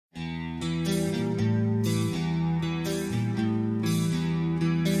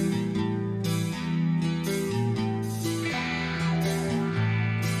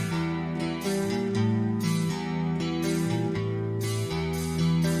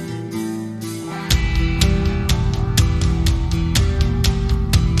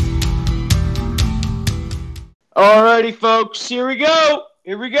Alrighty, folks. Here we go.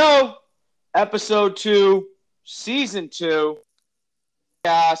 Here we go. Episode 2, Season 2.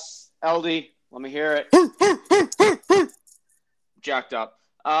 Yes, Eldy. Let me hear it. Jacked up.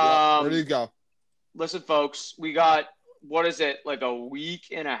 Yeah, ready to go. Listen, folks. We got, what is it, like a week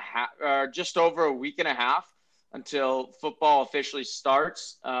and a half, or just over a week and a half until football officially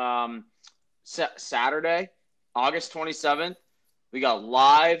starts. Saturday, August 27th. We got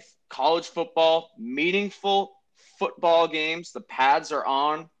live college football, meaningful football games. The pads are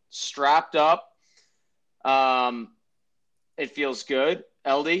on, strapped up. It feels good.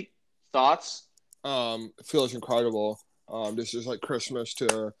 LD, thoughts? It feels incredible. This is like Christmas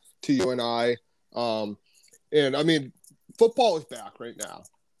to you and I. And I mean, football is back right now.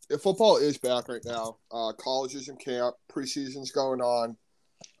 Football is back right now. College is in camp. Preseason's going on.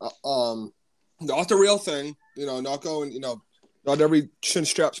 Not the real thing. Not going. Not every chin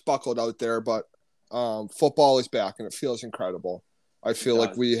strap's buckled out there, but football is back, and it feels incredible. I feel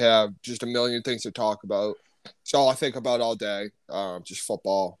like we have just a million things to talk about. It's all I think about all day. Just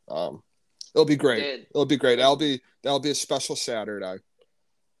football. It'll be great. It'll be great. That'll be a special Saturday.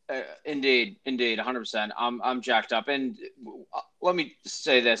 Indeed, 100%. I'm jacked up, and let me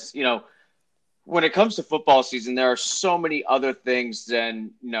say this. When it comes to football season, there are so many other things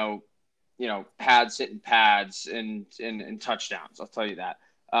than pads hitting pads and touchdowns. I'll tell you that.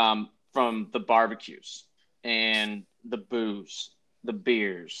 From the barbecues and the booze, the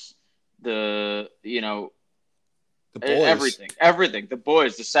beers, the boys. everything. The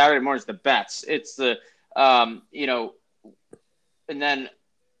boys, the Saturday mornings, the bets. It's the and then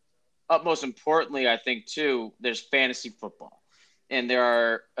most importantly, I think too, there's fantasy football, and there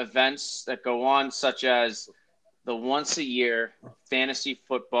are events that go on such as the once a year fantasy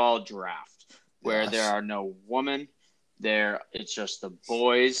football draft, where there are no women there. It's just the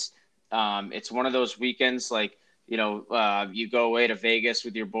boys. It's one of those weekends, like, you go away to Vegas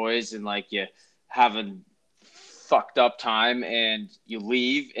with your boys and like you have a fucked up time and you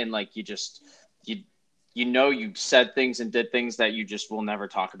leave and like you said things and did things that you just will never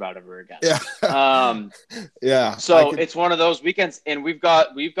talk about ever again. Yeah. Yeah. So it's one of those weekends, and we've got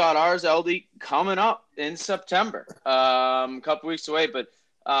ours, LD, coming up in September, a couple weeks away. But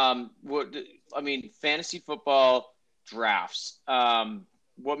fantasy football drafts.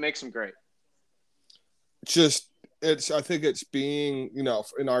 What makes them great? I think it's being, in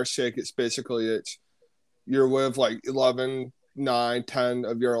our sake, you're with like 11, 9, 10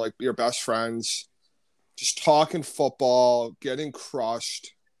 of your best friends, just talking football, getting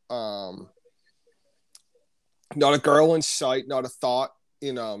crushed. Not a girl in sight, not a thought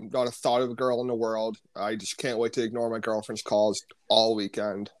of a girl in the world. I just can't wait to ignore my girlfriend's calls all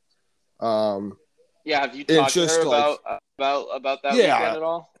weekend. Have you talked to her about that weekend at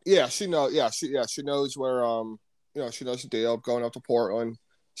all? Yeah, she knows. She knows where. She knows the deal. Going up to Portland,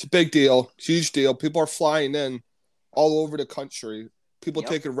 it's a big deal, huge deal. People are flying in all over the country. People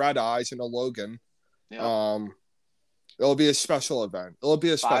taking red eyes into Logan. Yep. It'll be a special event.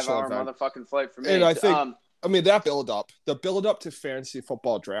 5-hour motherfucking flight for me. And I think, that the build up to fantasy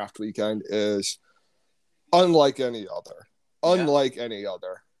football draft weekend is unlike any other.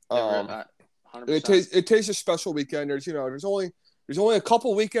 It takes a special weekend. There's only a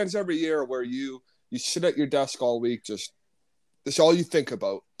couple weekends every year where you sit at your desk all week. That's all you think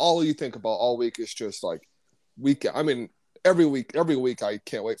about. All you think about all week is just like weekend. Every week I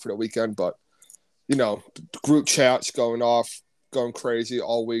can't wait for the weekend, but group chats going crazy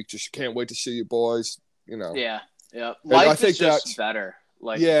all week. Just can't wait to see you boys. Yeah. Life is just better.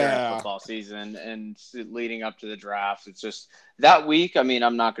 During football season and leading up to the draft, it's just that week. I'm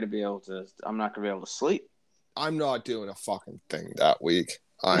not going to be able to sleep. I'm not doing a fucking thing that week.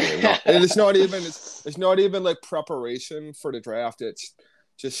 I am not. And it's not even like preparation for the draft. It's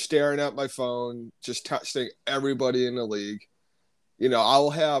just staring at my phone, just texting everybody in the league.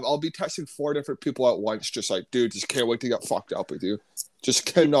 I'll be texting 4 different people at once, just like, dude, just can't wait to get fucked up with you. Just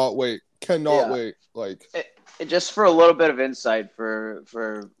cannot wait. Wait. Like, just for a little bit of insight for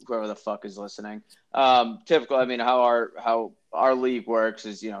whoever the fuck is listening. Typically, how our league works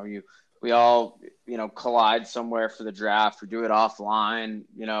is, we all, collide somewhere for the draft. We do it offline,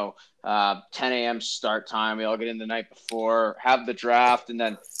 10 a.m. start time. We all get in the night before, have the draft, and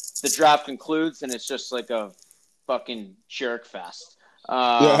then the draft concludes, and it's just like a fucking jerk fest.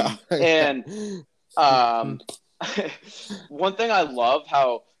 And one thing I love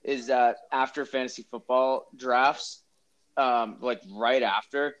is that after fantasy football drafts, like right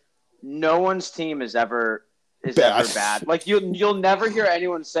after, no one's team is ever bad. Like you'll never hear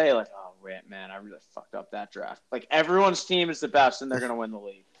anyone say like, "Oh man, I really fucked up that draft." Like everyone's team is the best and they're gonna win the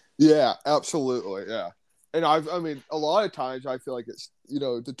league. Yeah, absolutely. Yeah. And I mean, a lot of times I feel like it's,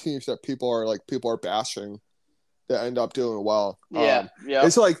 the teams that people are bashing that end up doing well. Yeah.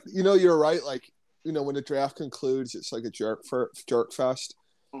 It's like, you're right. Like, when the draft concludes, it's like a jerk fest.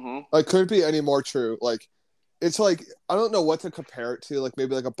 Mm-hmm. Like, couldn't be any more true. Like, it's like, I don't know what to compare it to. Like,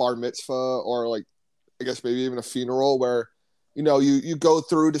 maybe like a bar mitzvah, or like, I guess maybe even a funeral where, you go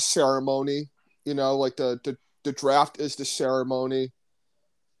through the ceremony, like the draft is the ceremony.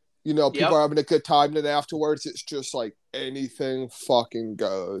 People are having a good time, then afterwards it's just like anything fucking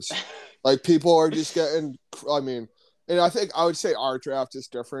goes. Like, people are just getting, I mean, and I think I would say our draft is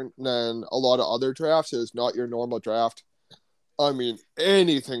different than a lot of other drafts. It's not your normal draft. I mean,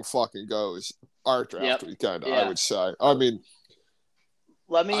 anything fucking goes our draft weekend, I would say. I mean,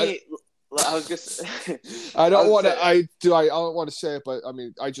 I was just. I don't want to say it, but I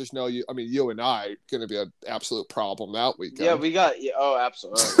mean, I just know you. I mean, you and I going to be an absolute problem that weekend. Yeah, we got. Yeah, oh,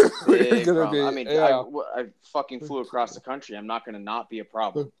 absolutely. We're gonna be. I mean, I fucking flew across the country. I'm not going to not be a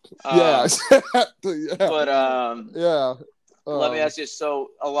problem. Yeah. But yeah. Let me ask you.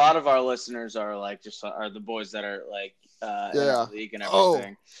 So, a lot of our listeners are like are the boys that are like in the league and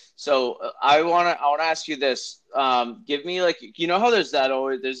everything. So I want to ask you this. Give me like, how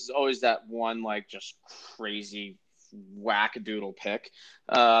there's always that one like just crazy wackadoodle pick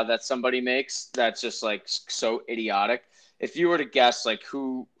that somebody makes that's just like so idiotic. If you were to guess like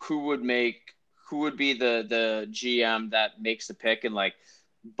who would be the GM that makes the pick, and like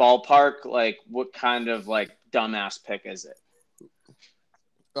ballpark, like what kind of like dumbass pick is it?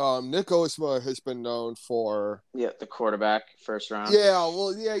 Nick Osma has been known for the quarterback first round. Yeah,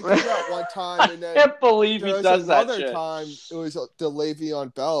 well, yeah, he did that one time, and then I can't believe he does that shit. Another time, it was the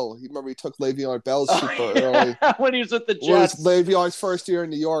Le'Veon Bell. You remember he took Le'Veon Bell super early when he was with the Jets. It was Le'Veon's first year in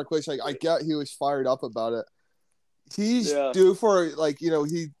New York, which like I get he was fired up about it. He's due for like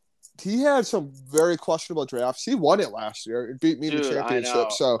he had some very questionable drafts. He won it last year and beat me in the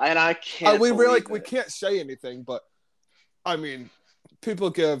championship. So and I can't. We can't say anything, but I mean.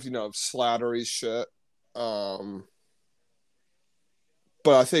 People give, slattery shit. But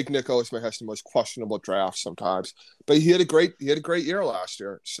I think Nick Osma has the most questionable draft sometimes. But he had a great year last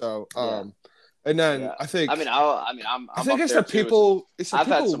year. So and then I think I think it's the people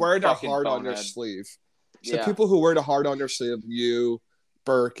who wear their heart on their sleeve. It's the people who wear the heart on their sleeve, you,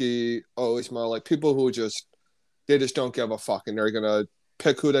 Berkey, Osma, like people who just don't give a fuck, and they're gonna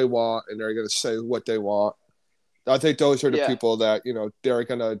pick who they want and they're gonna say what they want. I think those are the people that, they're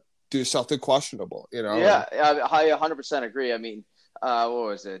going to do something questionable, Yeah, I 100% agree. I mean, what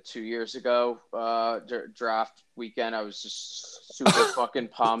was it, 2 years ago, draft weekend, I was just super fucking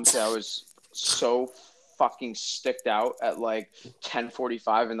pumped. I was so fucking sticked out at like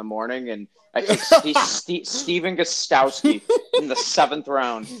 10:45 in the morning, and I took Steven Gostowski in the 7th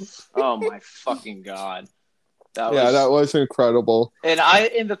round. Oh, my fucking God. That was incredible. And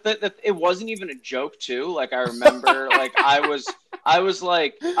it wasn't even a joke too. Like I remember, like I was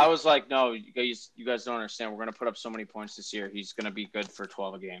like, no, you guys don't understand. We're gonna put up so many points this year. He's gonna be good for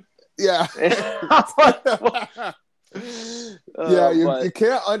 12 a game. Yeah. You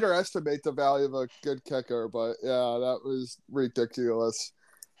can't underestimate the value of a good kicker, but that was ridiculous.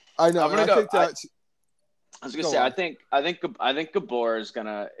 I know. I was gonna say, I think Gabor is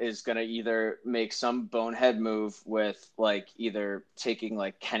gonna either make some bonehead move with like either taking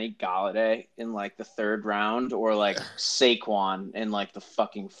like Kenny Galladay in like the 3rd round, or like Saquon in like the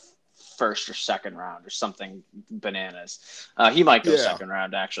fucking 1st or 2nd round or something bananas. He might go 2nd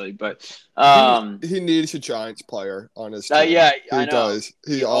round actually, but he needs a Giants player on his team. I know. Does.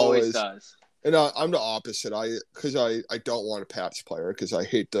 He always does. And I'm the opposite. I don't want a Pats player because I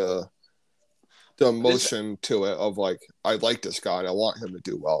hate the emotion to it of like I like this guy and I want him to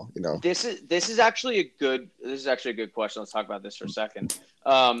do well. This is actually a good question. Let's talk about this for a second.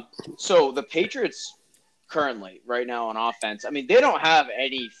 So the Patriots currently right now on offense, I mean, they don't have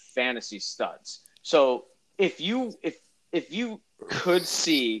any fantasy studs. So if you could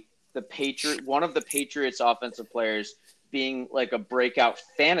see one of the Patriots offensive players being like a breakout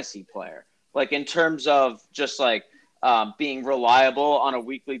fantasy player, like in terms of just like being reliable on a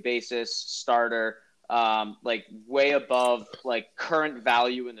weekly basis, starter, like way above like current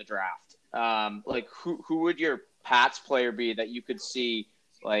value in the draft. Like who would your Pats player be that you could see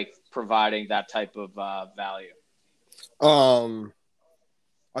like providing that type of value?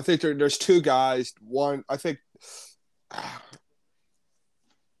 I think there's 2 guys. One, I think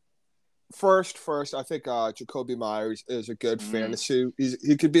first, I think Jacoby Myers is a good fantasy.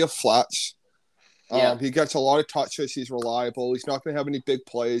 He could be a flex. He gets a lot of touches. He's reliable. He's not going to have any big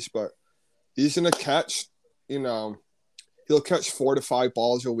plays, but he's going to catch, he'll catch 4 to 5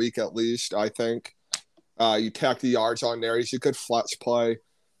 balls a week at least, I think. You tack the yards on there. He's a good flex play.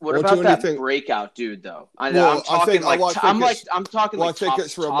 What Won't about do that anything. breakout dude though? Well, I'm talking I think top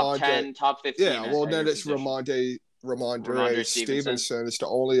it's top Ramondre. 10, top 15. Yeah, well, at then your it's position. Ramondre Stevenson is the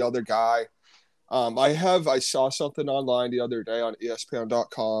only other guy. I saw something online the other day on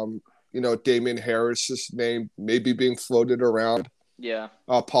ESPN.com. Damian Harris's name maybe being floated around. Yeah.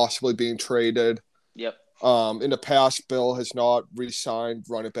 Possibly being traded. Yep. In the past, Bill has not re-signed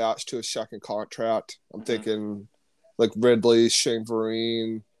running backs to a second contract. I'm thinking like Ridley, Shane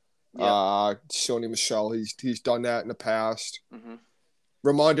Vereen, Sony Michel. He's done that in the past. Mm-hmm.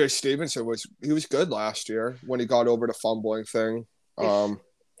 Ramondre Stevenson was good last year when he got over the fumbling thing.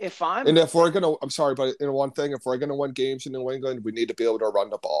 If we're gonna, I'm sorry, but in one thing, if we're gonna win games in New England, we need to be able to run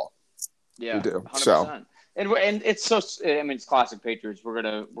the ball. Yeah, we do. 100%. So, and it's so. I mean, it's classic Patriots. We're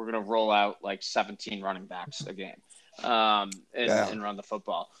gonna roll out like 17 running backs a game, and run the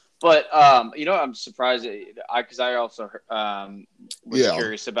football. But I'm surprised because I also was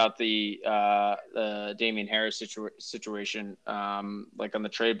curious about the Damian Harris situation, like on the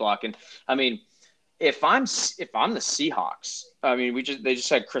trade block. And I mean, if I'm the Seahawks, I mean, they just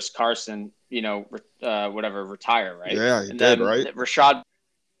had Chris Carson, retire, right? Yeah, he and did, then right? Rashad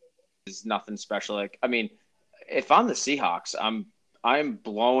is nothing special. Like, I mean, if I'm the Seahawks, I'm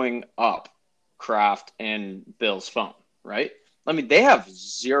blowing up Kraft and Bill's phone, right? I mean, they have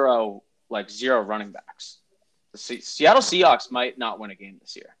zero running backs. The Seattle Seahawks might not win a game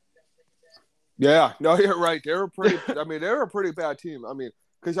this year. Yeah, no, you're right. They're a pretty bad team. I mean,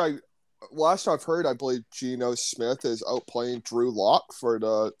 because last I've heard, I believe Geno Smith is outplaying Drew Lock for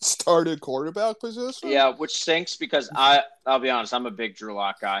the started quarterback position. Yeah, which stinks because I'll be honest, I'm a big Drew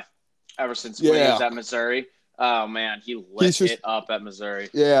Lock guy. Ever since when he was at Missouri, oh man, he lit it up at Missouri.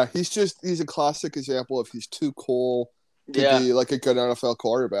 Yeah, he's a classic example of he's too cool to be like a good NFL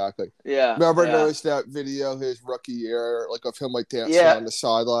quarterback. Like, remember there was that video his rookie year, like of him like dancing on the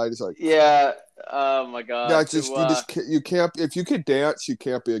sideline. He's like, oh my god, you can't if you could dance, you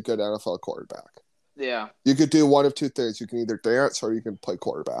can't be a good NFL quarterback. Yeah, you could do one of two things: you can either dance or you can play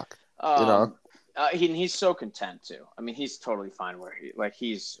quarterback. He's so content too. I mean, he's totally fine where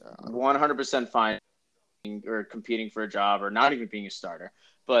he's 100% fine or competing for a job or not even being a starter.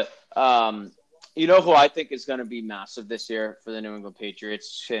 But who I think is going to be massive this year for the New England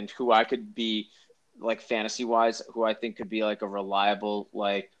Patriots and who I could be like fantasy wise, who I think could be like a reliable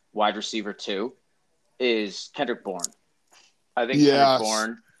like wide receiver too, is Kendrick Bourne. I think Kendrick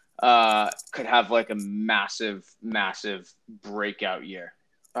Bourne could have like a massive breakout year.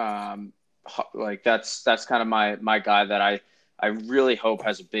 Like that's kind of my guy that I really hope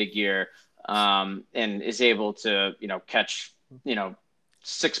has a big year and is able to catch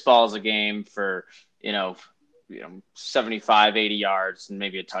 6 balls a game for 75 80 yards and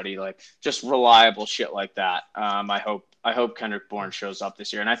maybe a tutty, like just reliable shit like that. I hope Kendrick Bourne shows up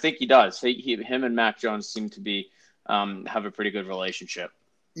this year, and I think he does. Him and Mac Jones seem to be have a pretty good relationship.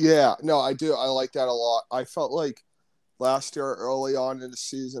 Yeah, no, I do. I like that a lot. I felt like last year, early on in the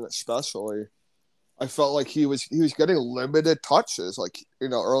season, especially, I felt like he was getting limited touches. Like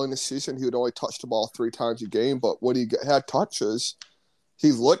early in the season, he would only touch the ball 3 times a game, but when he had touches,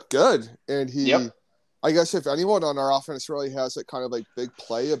 he looked good. And I guess if anyone on our offense really has that kind of like big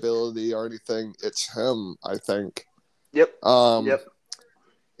play ability or anything, it's him. I think. Yep.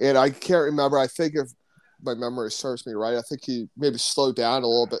 And I can't remember. I think if my memory serves me right, I think he maybe slowed down a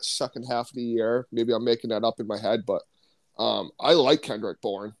little bit second half of the year. Maybe I'm making that up in my head, but I like Kendrick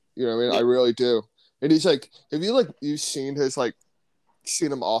Bourne. You know what I mean? I really do. And he's like, have you've seen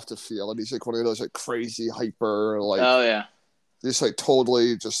him off the field? He's like one of those like crazy hyper, like, oh yeah, just like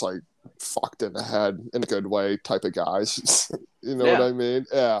totally just like fucked in the head in a good way type of guys. You know what I mean?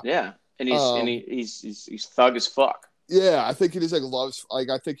 Yeah. Yeah. And he's thug as fuck. Yeah, I think he just like loves. Like,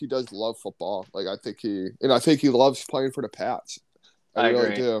 I think he does love football. Like, I think he loves playing for the Pats. I really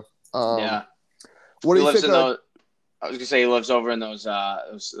agree. Do. Yeah. What do you think? I was gonna say he lives over in those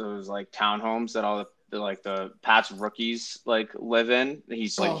like townhomes that all the Pats rookies like live in.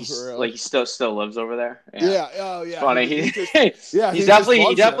 He's like he still lives over there. Yeah. Oh yeah. It's funny. He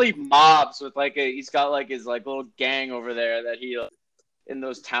definitely mobs with he's got like his like little gang over there that he in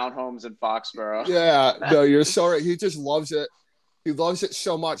those townhomes in Foxborough. Yeah. No, you're sorry. He just loves it. He loves it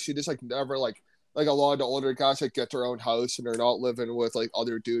so much. He just like never like a lot of the older guys like get their own house and they're not living with like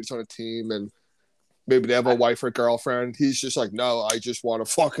other dudes on a team and maybe they have a wife or girlfriend. He's just like, no, I just want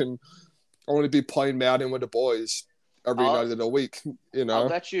to be playing Madden with the boys every night of the week. I'll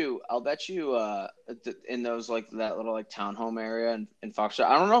bet you in those like that little like townhome area in Foxborough.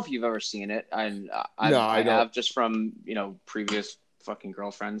 I don't know if you've ever seen it. I have just from previous fucking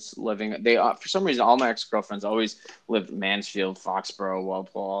girlfriends living. They for some reason all my ex girlfriends always lived in Mansfield, Foxborough,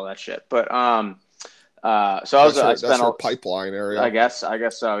 Walpole, all that shit. But so I spent that's our pipeline area. I guess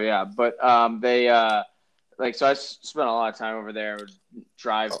so, yeah. But they like so I spent a lot of time over there, would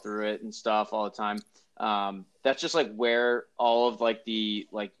drive through it and stuff all the time. That's just like where all of like the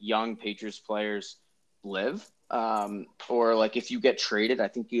like young Patriots players live. Or like if you get traded, I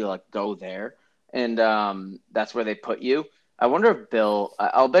think you like go there, and that's where they put you. I wonder if Bill.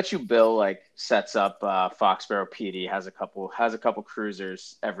 I'll bet you Bill like sets up Foxborough PD has a couple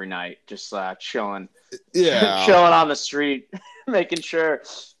cruisers every night, just chilling, chilling on the street, making sure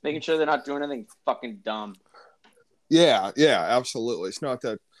they're not doing anything fucking dumb. Yeah, absolutely. It's not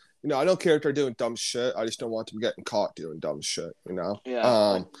that I don't care if they're doing dumb shit. I just don't want them getting caught doing dumb shit.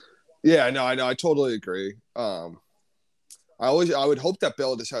 Yeah. Yeah, no, I know. I totally agree. I would hope that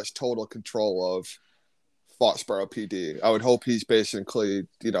Bill just has total control of Foxborough PD. I would hope he's basically,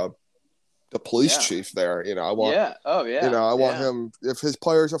 the police chief there. I want. Yeah. Oh yeah. I want him. If his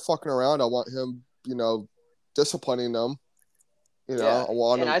players are fucking around, I want him. Disciplining them. I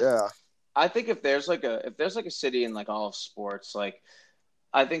want him. I think if there's like a city in like all of sports, like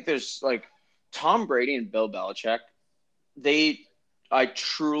I think there's like Tom Brady and Bill Belichick. I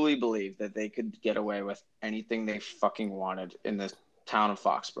truly believe that they could get away with anything they fucking wanted in the town of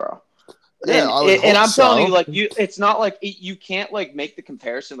Foxborough. Yeah, and I'm telling you, like it's not like you can't like make the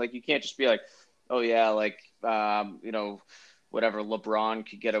comparison. Like you can't just be like, oh yeah, like whatever LeBron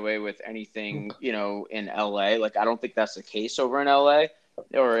could get away with anything, in LA. Like I don't think that's the case over in LA.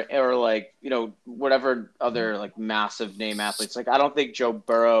 Or like whatever other like massive name athletes. Like I don't think Joe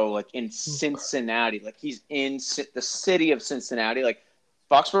Burrow like in Cincinnati, like he's in the city of Cincinnati. Like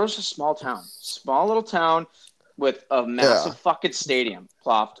Foxborough's a small little town with a massive fucking stadium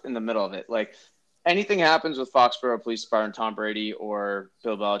plopped in the middle of it. Like anything happens with Foxborough Police Department, Tom Brady or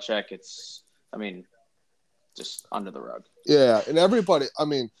Bill Belichick, it's just under the rug. Yeah, and everybody.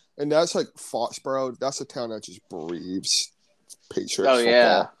 And that's like Foxborough. That's a town that just breathes Patriots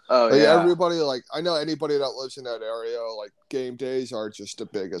football. Everybody, like I know anybody that lives in that area, like game days are just the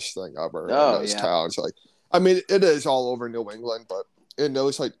biggest thing ever in those towns. Like it is all over New England, but in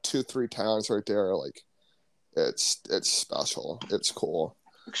those like 2-3 towns right there, like it's special. It's cool.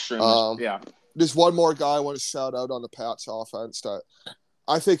 Extremely. There's one more guy I want to shout out on the Pats offense that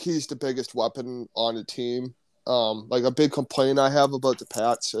I think he's the biggest weapon on the team. Like a big complaint I have about the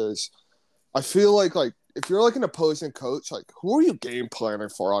Pats is I feel like if you're like an opposing coach, like who are you game planning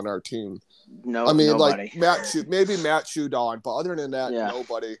for on our team? Nobody. Like maybe Matt Judon, but other than that,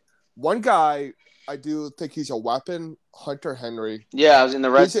 nobody. One guy, I do think he's a weapon, Hunter Henry. Yeah, I was in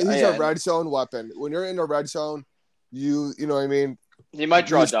the red. He's a red zone weapon. When you're in the red zone, you know what I mean. He might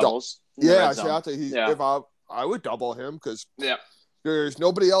draw doubles. Exactly. If I would double him because there's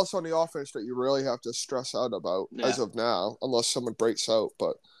nobody else on the offense that you really have to stress out about as of now, unless someone breaks out,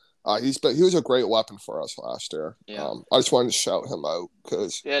 but. He was a great weapon for us last year. Yeah. I just wanted to shout him out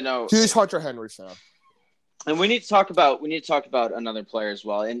because huge Hunter Henry fan. And we need to talk about another player as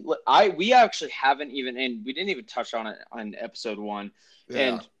well. And we actually haven't even, and we didn't even touch on it on episode 1. Yeah.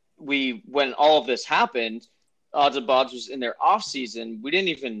 And when all of this happened, Odds and Bods was in their off season. We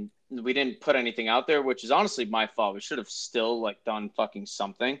didn't put anything out there, which is honestly my fault. We should have still like done fucking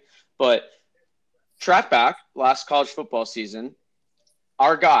something. But track back last college football season.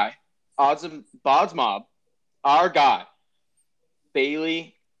 Our guy, Odds and Bods Mob, our guy,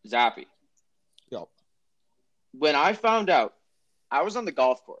 Bailey Zappi. Yep. When I found out, I was on the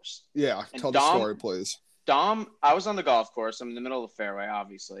golf course. Yeah, tell the story, please. I was on the golf course. I'm in the middle of the fairway,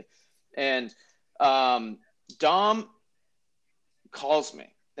 obviously. And Dom calls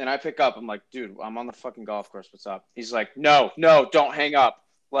me, and I pick up. I'm like, dude, I'm on the fucking golf course. What's up? He's like, no, don't hang up.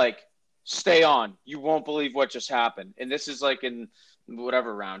 Like, stay on. You won't believe what just happened. And this is like in –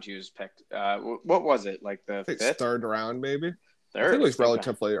 whatever round he was picked. What was it? Like the fifth? Third round, maybe. Third? I think it was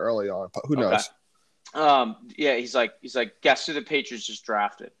relatively early on, but who knows? Yeah, he's like, guess who the Patriots just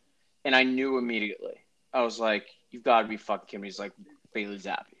drafted? And I knew immediately. I was like, you've got to be fucking kidding me. He's like, Bailey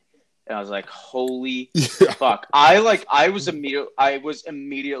Zappi. And I was like, holy fuck. I was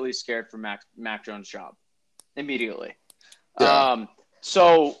immediately scared for Mac Jones' job. Immediately. Yeah.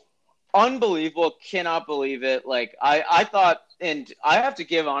 So unbelievable. Cannot believe it. Like I thought, and I have to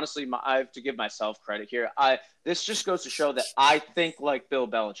give myself credit here. This just goes to show that I think like Bill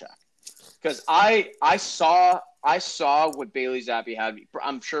Belichick, because I saw what Bailey Zappi had.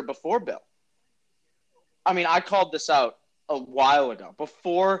 I'm sure before Bill. I mean, I called this out a while ago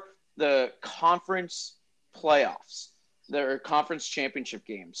before the conference playoffs, their conference championship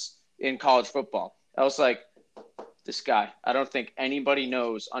games in college football. I was like, This guy, I don't think anybody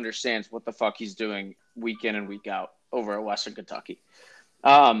understands what the fuck he's doing week in and week out over at Western Kentucky.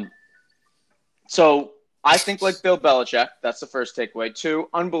 So I think like Bill Belichick, that's the first takeaway. 2,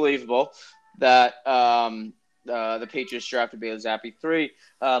 unbelievable that the Patriots drafted Bailey Zappi. 3,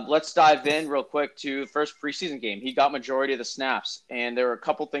 let's dive in real quick to the first preseason game. He got majority of the snaps, and there were a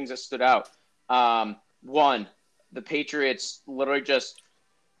couple things that stood out. 1, the Patriots literally just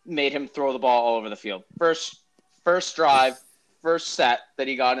made him throw the ball all over the field. First drive, first set that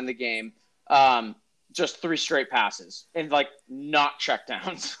he got in the game, just 3 straight passes and like not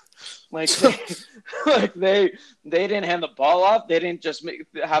checkdowns. they didn't hand the ball off. They didn't just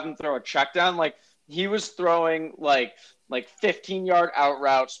have him throw a check down. Like he was throwing like 15-yard out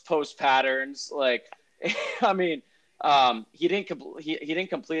routes, post patterns. Like, I mean, he didn't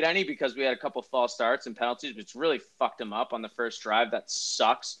complete any because we had a couple false starts and penalties, which really fucked him up on the first drive. That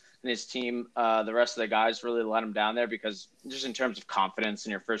sucks. And his team, the rest of the guys really let him down there because just in terms of confidence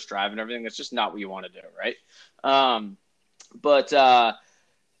in your first drive and everything, that's just not what you want to do, right? But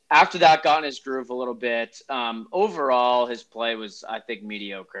after that, got in his groove a little bit. Overall, his play was, I think,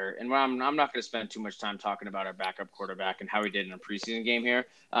 mediocre. And I'm not going to spend too much time talking about our backup quarterback and how he did in a preseason game here.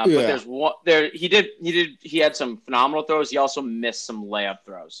 But there's one there. He had some phenomenal throws. He also missed some layup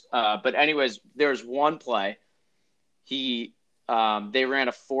throws. But anyways, there's one play. They ran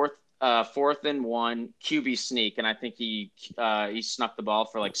a fourth and 1 QB sneak, and I think he snuck the ball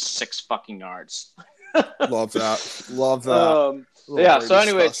for like 6 fucking yards. Love that. Yeah. So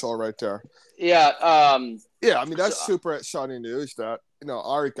anyway, special right there. Yeah. I mean that's super exciting news that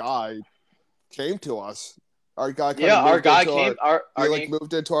our guy came to us. Our guy moved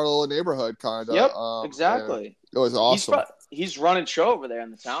into our little neighborhood kind of. Yep. Exactly. It was awesome. He's running show over there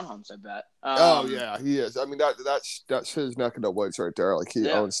in the townhomes, I bet. He is. I mean that's his neck of the woods right there. Like he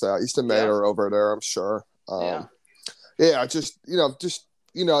owns that. He's the mayor over there, I'm sure.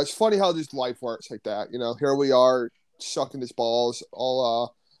 It's funny how this life works like that. Here we are sucking his balls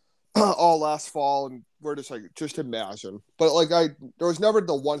all last fall, and we're just imagine. But there was never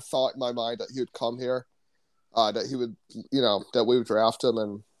the one thought in my mind that he would come here, that he would, that we would draft him,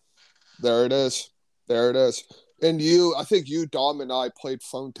 and there it is. And I think you, Dom, and I played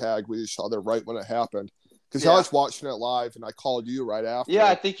phone tag with each other right when it happened. Because I was watching it live, and I called you right after. Yeah,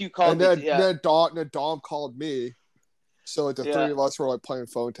 I think you called me. And then Dom called me. So the 3 of us were playing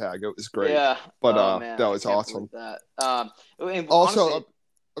phone tag. It was great. Yeah. But that was awesome. That. Also, honestly,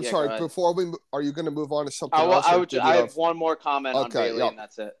 I'm sorry. Before are you going to move on to something else? I have one more comment on Bailey, and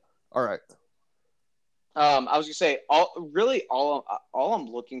that's it. All right. I was going to say, all I'm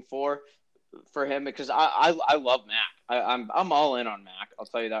looking for him, because I love Mac. I'm all in on Mac. I'll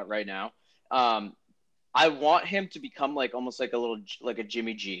tell you that right now. I want him to become almost like a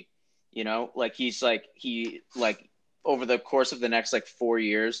Jimmy G. He over the course of the next 4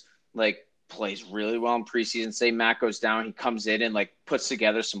 years, plays really well in preseason. Say Mac goes down, he comes in and puts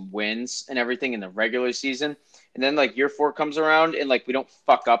together some wins and everything in the regular season. And then year 4 comes around and we don't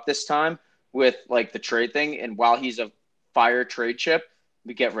fuck up this time with the trade thing. And while he's a fire trade chip,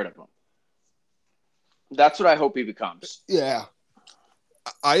 we get rid of him. That's what I hope he becomes. Yeah.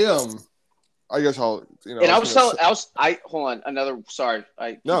 I guess I'll, And hold on.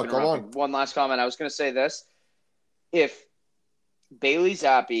 Go on. One last comment. I was going to say this. If Bailey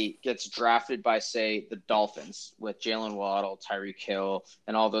Zappi gets drafted by, say, the Dolphins with Jalen Waddle, Tyreek Hill,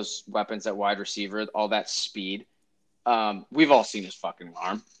 and all those weapons at wide receiver, all that speed, we've all seen his fucking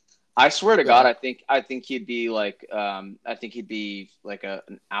arm. I swear to God, I think he'd be an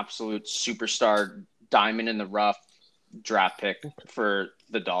absolute superstar, diamond in the rough draft pick for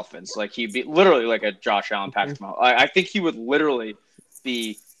the Dolphins. He'd be literally like a Josh Allen, Patrick Mahomes. I think he would literally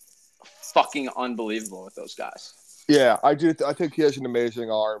be fucking unbelievable with those guys. Yeah, I do. I think he has an amazing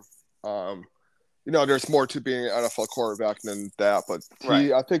arm. There's more to being an NFL quarterback than that, but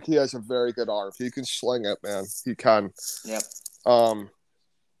I think he has a very good arm. He can sling it, man. He can. Yep.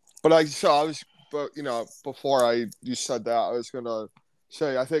 Before you said that, I was gonna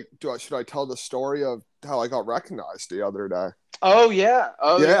say, I think, should I tell the story of how I got recognized the other day? Oh yeah.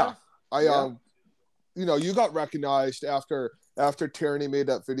 You got recognized after Tierney made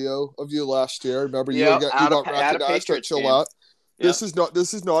that video of you last year. Remember, you got recognized at Gillette. Yep.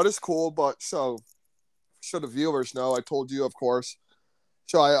 This is not as cool, but so the viewers know, I told you, of course.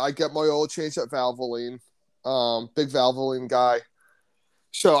 So I get my oil changed at Valvoline, big Valvoline guy.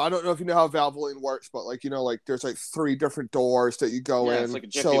 So I don't know if you know how Valvoline works, but there's 3 different doors that you go in. It's like a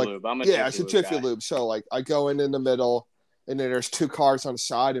Jiffy Lube. It's a Jiffy Lube. So I go in the middle, and then there's 2 cars on the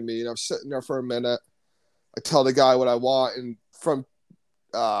side of me, and I'm sitting there for a minute. I tell the guy what I want, and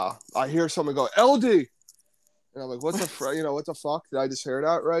I hear someone go, "Eldy," And I'm like, what the fuck? Did I just hear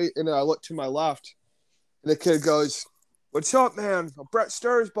that right? And then I look to my left, and the kid goes, "What's up, man? I'm Brett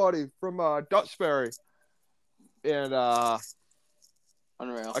Stur's buddy from Duxbury." And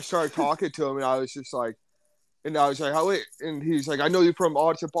Unreal. I started talking to him, and I was like, "Oh wait," and he's like, "I know you from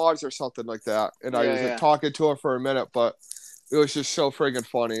Odds and Bods or something like that." And I was like talking to him for a minute, but it was just so friggin'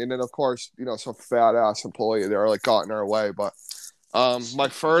 funny. And then of course, some fat ass employee there like got in our way. But my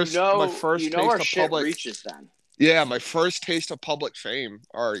first taste our of shit public reaches then. yeah, my first taste of public fame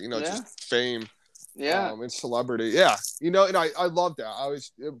or just fame. Yeah. And celebrity. Yeah. And I love that.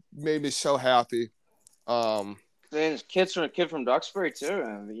 It made me so happy. And kid from Duxbury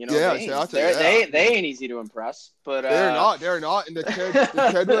too. Yeah, exactly. They ain't easy to impress, but they're not. And the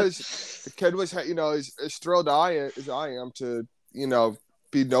kid was as thrilled as I am to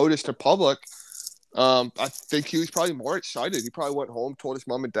be noticed in public. I think he was probably more excited. He probably went home, told his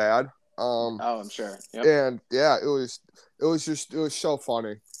mom and dad. I'm sure. Yep. And yeah, it was so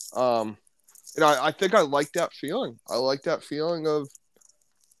funny. I think I like that feeling. I like that feeling of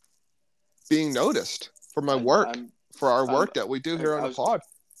being noticed for my work, for our work that we do here on the pod.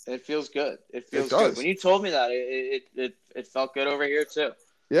 It feels good. It feels good. When you told me that, it felt good over here too.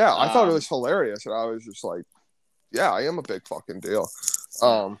 Yeah, I thought it was hilarious, and I was just like, "Yeah, I am a big fucking deal."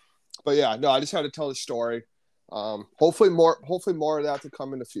 But yeah, no, I just had to tell the story. Hopefully more of that to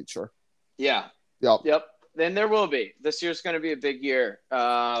come in the future. Yeah. Yep. Then there will be. This year's going to be a big year.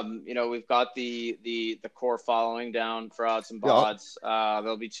 We've got the core following down for Odds and Bods. Yep.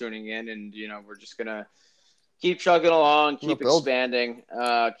 They'll be tuning in, and we're just gonna keep chugging along, keep expanding,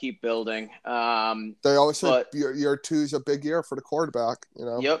 keep building. They always say year 2 is a big year for the quarterback.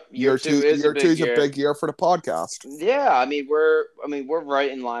 Yep. Year two is a big year for the podcast. Yeah, I mean we're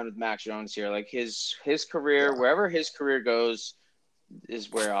right in line with Mac Jones here. Like his career, wherever his career goes,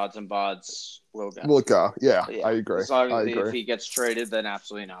 is where Odds and Bods will go. Yeah, I agree. As long as if he gets traded, then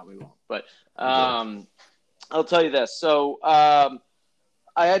absolutely not. We won't. But I'll tell you this. So I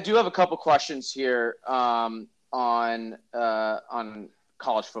do have a couple questions here on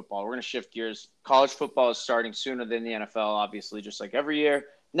college football. We're going to shift gears. College football is starting sooner than the NFL, obviously, just like every year.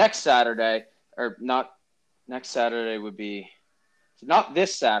 Next Saturday, or not next Saturday would be not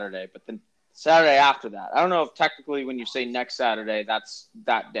this Saturday, but the Saturday after that. I don't know if technically when you say next Saturday, that's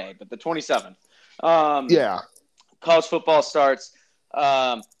that day, but the 27th. College football starts.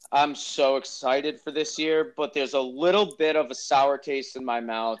 I'm so excited for this year, but there's a little bit of a sour taste in my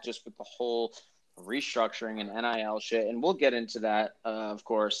mouth just with the whole restructuring and NIL shit, and we'll get into that, of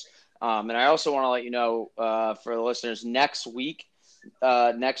course. And I also want to let you know for the listeners, next week's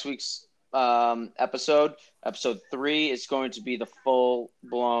episode 3 is going to be the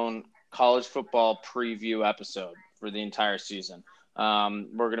full-blown college football preview episode for the entire season. We're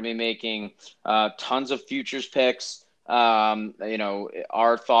going to be making tons of futures picks,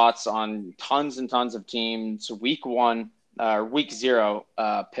 our thoughts on tons and tons of teams, week 0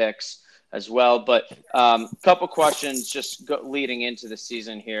 picks as well. But a couple questions just leading into the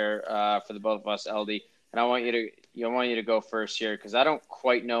season here for the both of us, Eldy. And I want you to go first here because I don't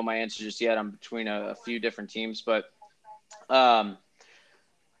quite know my answer just yet. I'm between a few different teams, but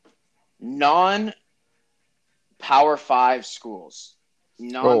non-Power 5 schools,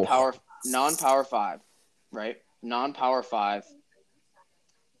 non-Power 5, right? Non-Power 5.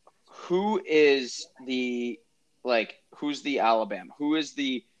 Who's the Alabama? Who is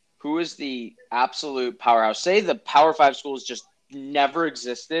the absolute powerhouse? Say the Power 5 schools just never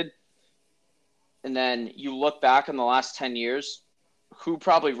existed, and then you look back in the last 10 years, who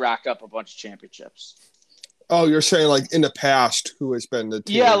probably racked up a bunch of championships? Oh, you're saying like in the past, who has been the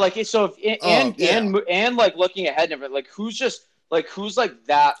team? Yeah, like so. And like looking ahead of it, like who's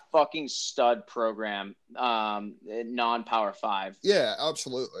that fucking stud program, non-Power 5? Yeah,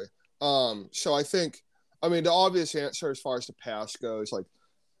 absolutely. So I think, the obvious answer as far as the past goes, like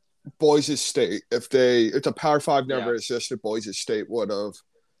Boise State. If the Power 5 never existed, Boise State would have,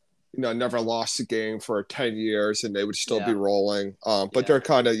 never lost a game for 10 years, and they would still be rolling. But they're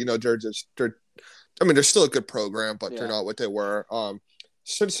kind of, they're still a good program, but they're not what they were.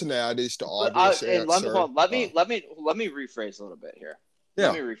 Cincinnati's the obvious answer. Let me rephrase a little bit here.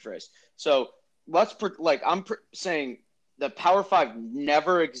 Yeah. Let me rephrase. So I'm saying the Power 5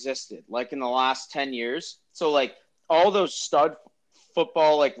 never existed, like in the last 10 years. So like all those stud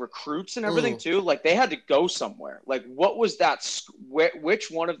football like recruits and everything too, like they had to go somewhere. Like what was that? Which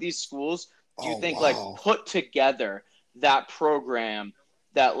one of these schools do you think like put together that program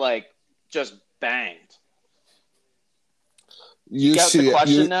that like just banged? You got the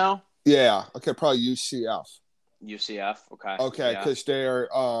question now? Yeah. Okay. Probably UCF. UCF. Okay. Okay. Because they're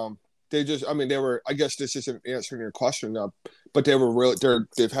they just, I mean, they were. I guess this isn't answering your question, but they were really.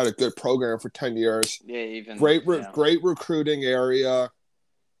 They've had a good program for 10 years. Yeah, even Great recruiting area.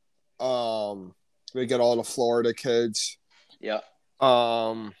 They get all the Florida kids. Yeah.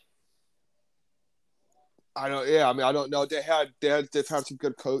 I don't. Yeah, I mean, I don't know. They've had some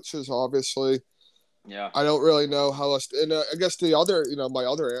good coaches, obviously. Yeah. I don't really know how else. And I guess the other, my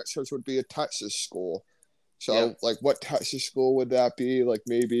other answers would be a Texas school. So, like, what Texas school would that be? Like,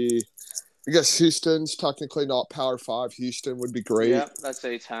 maybe, I guess Houston's technically not Power 5. Houston would be great. Yeah, that's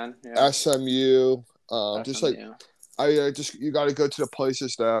A10. Yeah. SMU. SMU. Just like, you got to go to the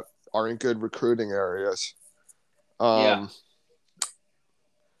places that are in good recruiting areas. I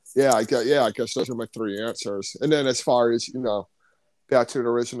guess those are my three answers. And then as far as, back to the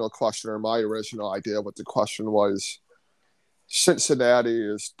original question, or my original idea of what the question was, Cincinnati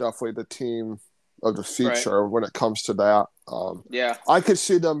is definitely the team of the future when it comes to that. I could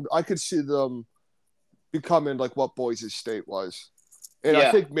see them becoming like what Boise State was. And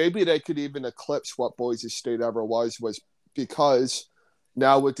I think maybe they could even eclipse what Boise State ever was because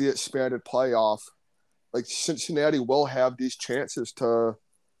now with the expanded playoff, like Cincinnati will have these chances to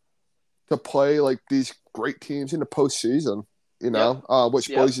play like these great teams in the postseason, which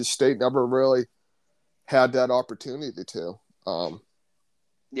Boise State never really had that opportunity to. So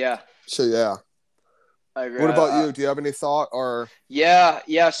yeah. I agree. What about you? Do you have any thought or?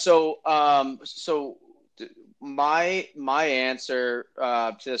 Yeah. So, my answer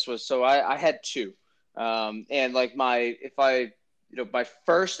to this was, so I had two, and like my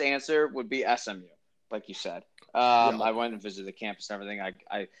first answer would be SMU, like you said. I went and visited the campus and everything.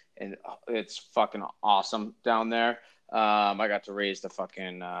 And it's fucking awesome down there. I got to raise the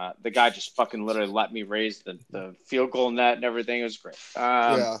guy just fucking literally let me raise the field goal net and everything. It was great.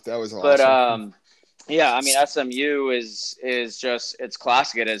 That was awesome. But I mean, SMU is just, it's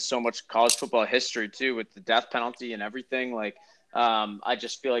classic. It has so much college football history too, with the death penalty and everything. Like, I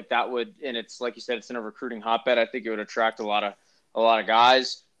just feel like that would, and it's like you said, it's in a recruiting hotbed. I think it would attract a lot of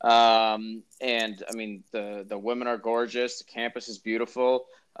guys. And I mean, the women are gorgeous. The campus is beautiful.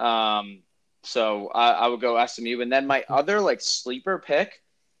 So I would go SMU. And then my other sleeper pick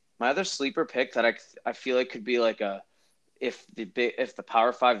that I feel like could be like if the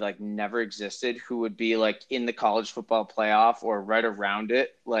Power 5 never existed, who would be like in the college football playoff or right around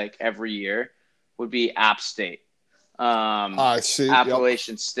it like every year, would be App State. I see.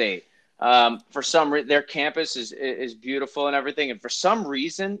 Appalachian State. For some reason, their campus is beautiful and everything, and for some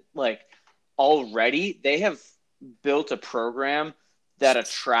reason, already they have built a program that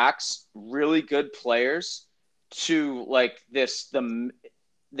attracts really good players to this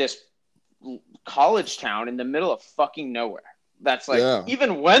college town in the middle of fucking nowhere. That's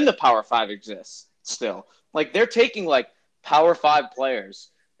even when the Power 5 exists still, they're taking Power 5 players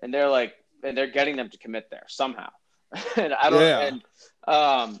and they're getting them to commit there somehow. And I don't,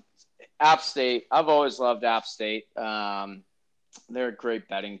 App State, I've always loved App State. They're a great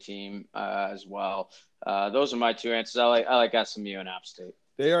betting team as well. Those are my two answers. I like SMU and App State.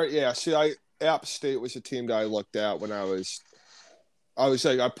 They are, yeah. See, App State was a team that I looked at when I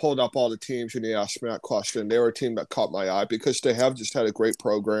pulled up all the teams when you asked me that question. They were a team that caught my eye because they have just had a great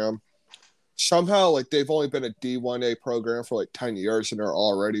program. Somehow, they've only been a D1A program for 10 years and they're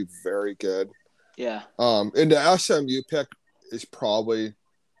already very good. Yeah. And the SMU pick is probably,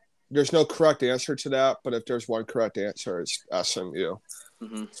 there's no correct answer to that, but if there's one correct answer, it's SMU.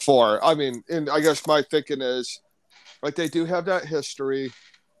 Mm-hmm. And I guess my thinking is, they do have that history.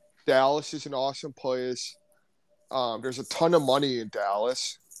 Dallas is an awesome place. There's a ton of money in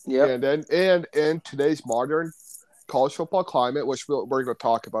Dallas. Yeah. And in today's modern college football climate, which we're going to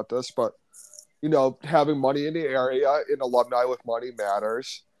talk about this, but having money in the area and alumni with money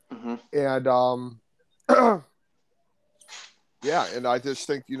matters. Mm-hmm. And and I just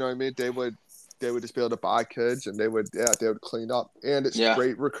think they would just be able to buy kids and they would clean up, and it's a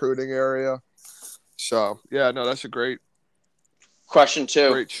great recruiting area. So that's a great question.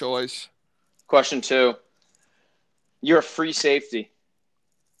 Great choice. Question 2. You're a free safety.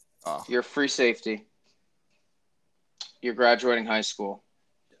 You're a free safety. You're graduating high school.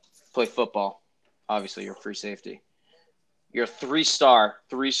 Play football. Obviously, you're a free safety. You're a three-star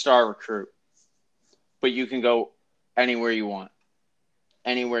recruit. But you can go anywhere you want.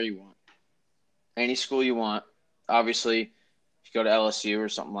 Anywhere you want. Any school you want. Obviously, if you go to LSU or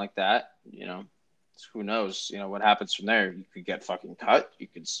something like that, who knows, what happens from there. You could get fucking cut. You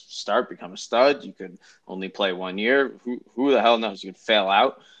could become a stud. You could only play 1 year. Who the hell knows? You could fail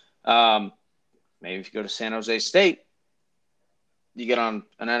out. Maybe if you go to San Jose State, you get on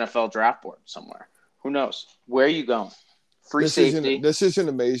an NFL draft board somewhere. Who knows? Where are you going? Free safety. This is an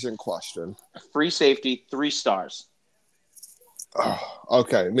amazing question. Free safety, 3 stars. Oh,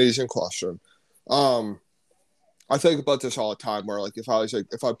 okay, amazing question. I think about this all the time. Where like if I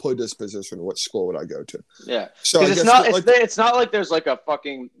played this position, what school would I go to? Yeah, so because it's not like there's like a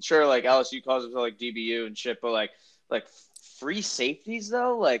fucking like LSU calls it like DBU and shit, but like free safeties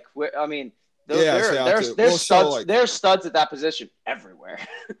though. Like I mean, there's studs at that position everywhere.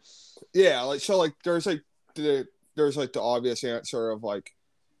 Yeah, like so like there's the obvious answer of like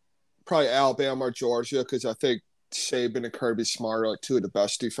probably Alabama or Georgia because I think Saban and Kirby Smart are like 2 of the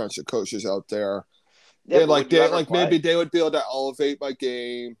best defensive coaches out there. Yeah, and maybe they would be able to elevate my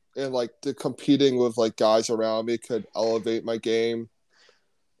game, and like the competing with like guys around me could elevate my game.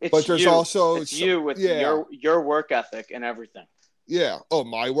 It's you with your work ethic and everything. Yeah. Oh,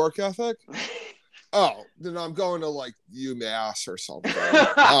 my work ethic. Oh, then I'm going to like UMass or something.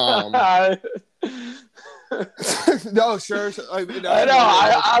 No, seriously. I mean, I know.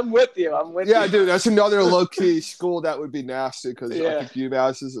 I'm with you. Yeah, dude, that's another low key school that would be nasty because I think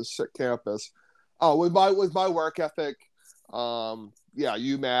UMass is a sick campus. Oh, with my work ethic,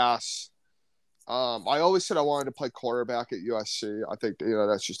 UMass. I always said I wanted to play quarterback at USC. I think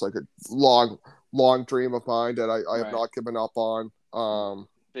that's just like a long dream of mine that I have not given up on.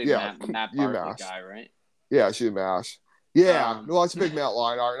 Big Matt Barkley guy, right? Yeah, it's UMass. Yeah, well, it's a big Matt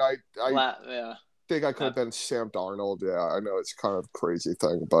Leinart. I think I could have been Sam Darnold. Yeah, I know it's kind of a crazy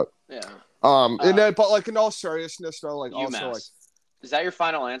thing, but and then but like in all seriousness though, like UMass. Also like, is that your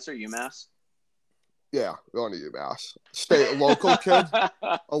final answer, UMass? Yeah, going to UMass. Stay a local kid.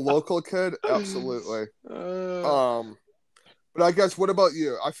 A local kid, absolutely. But I guess what about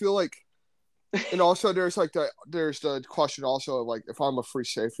you? I feel like, and also there's the question also of like if I'm a free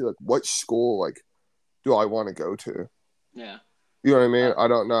safety, like what school like do I want to go to? Yeah. You know what I mean? I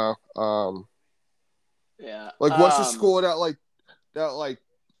don't know. Yeah. Like what's the school that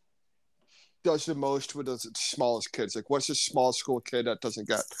does the most with the smallest kids? Like what's the small school kid that doesn't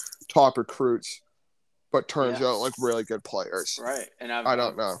get top recruits? But turns out like really good players, right? And I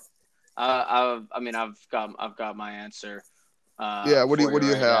don't know. I've got my answer. What do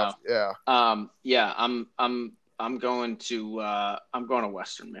you have? Now. I'm going to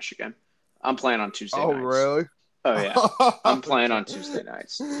Western Michigan. I'm playing on Tuesday nights. Oh really? Oh yeah, I'm playing on Tuesday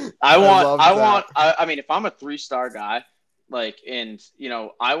nights. I mean, if I'm a 3-star guy, like, and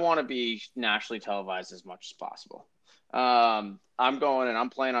I want to be nationally televised as much as possible. I'm going and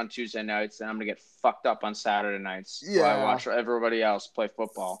I'm playing on Tuesday nights, and I'm gonna get fucked up on Saturday nights. Yeah, while I watch everybody else play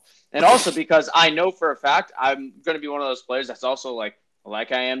football, and also because I know for a fact I'm gonna be one of those players that's also like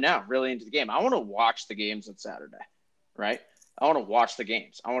I am now, really into the game. I want to watch the games on Saturday, right? I want to watch the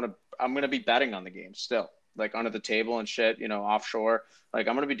games. I'm gonna be betting on the games still, like under the table and shit, offshore. Like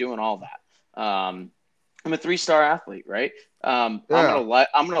I'm gonna be doing all that. I'm a 3-star athlete, right? I'm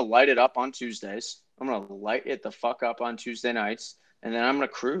gonna light it up on Tuesdays. I'm going to light it the fuck up on Tuesday nights, and then I'm going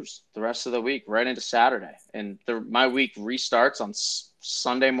to cruise the rest of the week right into Saturday. And my week restarts on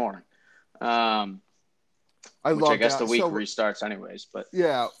Sunday morning. I guess the week restarts anyways. But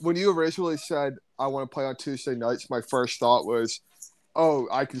yeah, when you originally said I want to play on Tuesday nights, my first thought was, oh,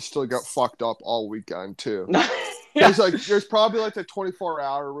 I can still get fucked up all weekend too. There's probably like the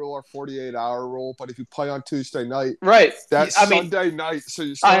 24-hour rule or 48-hour rule, but if you play on Tuesday night, right, that's Sunday night, so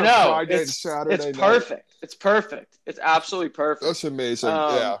you start on Friday and Saturday. It's perfect. Night. It's perfect. It's absolutely perfect. That's amazing.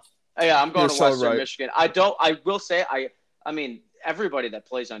 Yeah, I'm going to Western Michigan. I will say I mean everybody that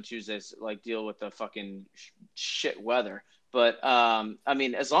plays on Tuesdays like deal with the fucking shit weather, but I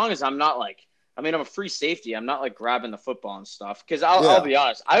mean as long as I'm not like. I mean, I'm a free safety. I'm not like grabbing the football and stuff. Because I'll be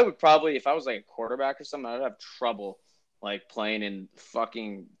honest, I would probably, if I was like a quarterback or something, I'd have trouble like playing in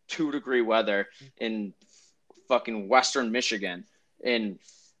fucking 2-degree weather in fucking Western Michigan in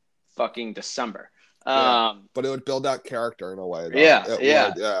fucking December. But it would build that character in a way. Though.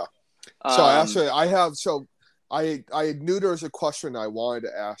 Yeah. So actually, I knew there was a question I wanted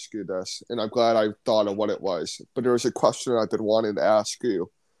to ask you this, and I'm glad I thought of what it was. But there was a question I've been wanting to ask you.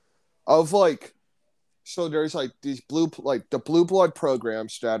 Of like, so there's like these the blue blood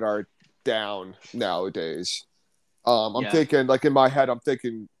programs that are down nowadays. I'm thinking like in my head, I'm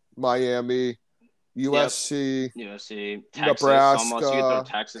thinking Miami, USC, Texas, Nebraska, almost you could throw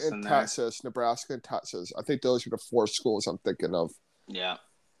Texas and in Texas, Nebraska and Texas. I think those are the 4 schools I'm thinking of. Yeah.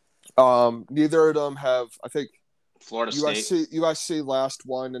 Neither of them have. I think Florida State. USC last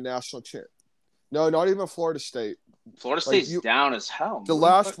won the national champ. No, not even Florida State. Florida State's down as hell. The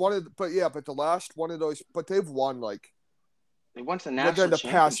last one of those, but they've won like they went to the national within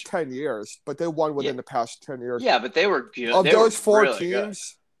the past 10 years. But they won within the past 10 years. Yeah, but they were good. Of those 4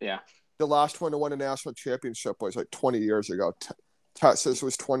 teams, the last one to win a national championship was like 20 years ago. Texas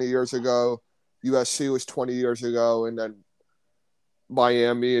was 20 years ago. USC was 20 years ago, and then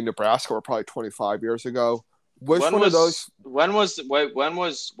Miami and Nebraska were probably 25 years ago. When was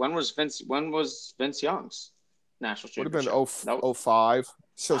Vince Young's national championship? Would have been 05.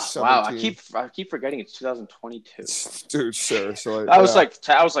 So 17. Wow, I keep forgetting it's 2022. Dude, seriously. I was like,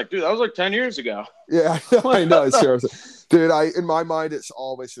 dude, that was like 10 years ago. Yeah, I know, seriously. Dude, in my mind, it's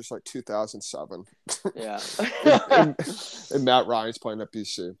always just like 2007. Yeah. and Matt Ryan's playing at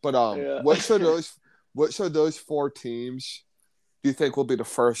BC. But which of those four teams do you think will be the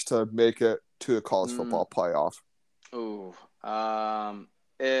first to make it to the college football playoff? Ooh,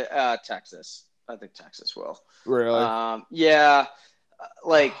 Texas. I think Texas will. Really? Yeah.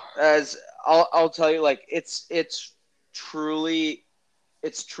 Like, as I'll tell you, like, it's truly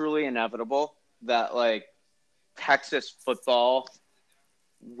inevitable that, like, Texas football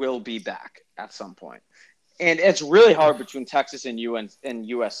will be back at some point. And it's really hard between Texas and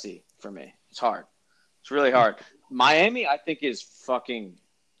USC for me. It's hard. It's really hard. Miami, I think, is fucking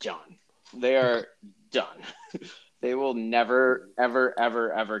done. They are done. They will never, ever,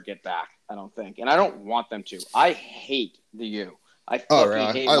 ever, ever get back, I don't think. And I don't want them to. I hate the U. I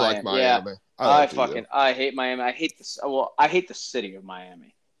fucking hate Miami. Like Miami. Yeah, I hate Miami. I hate this. Well, I hate the city of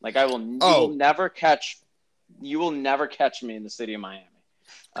Miami. Like, you will never catch me in the city of Miami.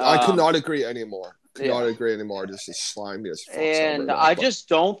 I could not agree anymore. Just as slimy as fuck. And I just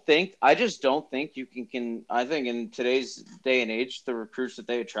don't think you can. I think in today's day and age, the recruits that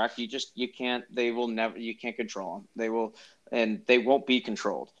they attract, you can't control them. They won't be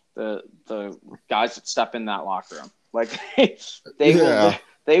controlled. The guys that step in that locker room, like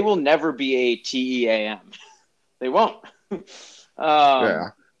they will never be a TEAM. They won't.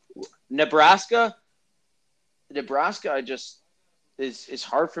 Nebraska, I just is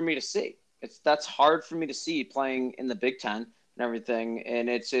hard for me to see. That's hard for me to see playing in the Big Ten and everything, and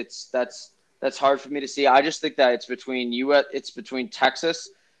that's hard for me to see. I just think that it's between Texas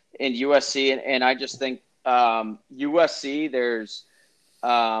and USC, and I just think USC there's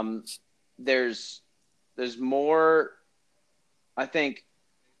more. I think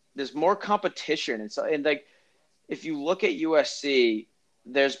there's more competition, and like if you look at USC,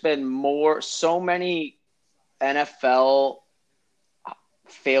 there's been so many NFL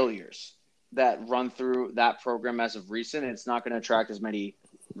failures that run through that program as of recent. It's not going to attract as many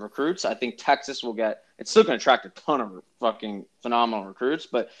recruits. I think Texas it's still going to attract a ton of fucking phenomenal recruits,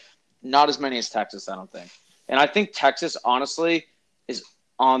 but not as many as Texas, I don't think. And I think Texas, honestly, is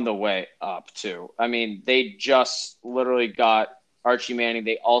on the way up too. I mean, they just literally got Archie Manning.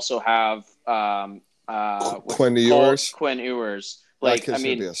 They also have Quinn Ewers. Like, I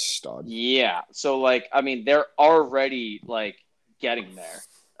mean, be a stud. Yeah. So, like, I mean, they're already like getting there.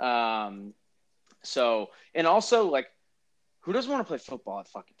 So, and also, like, who doesn't want to play football at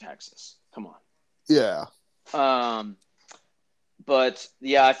fucking Texas? Come on. Yeah. But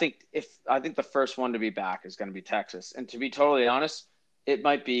yeah, I think the first one to be back is going to be Texas. And to be totally honest, I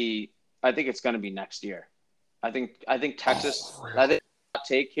think it's going to be next year. I think Texas. Really? I think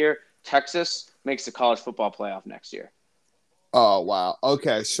take here. Texas makes the college football playoff next year. Oh wow.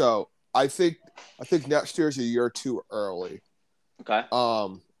 Okay, so I think next year is a year too early. Okay.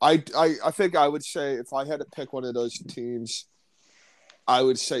 I think I would say if I had to pick one of those teams, I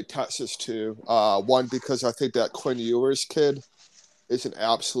would say Texas too. One, because I think that Quinn Ewers kid is an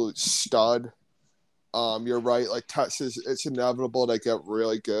absolute stud. You're right. Like Texas, it's inevitable they get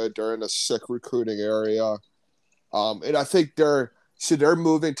really good. They're in a sick recruiting area. And I think they're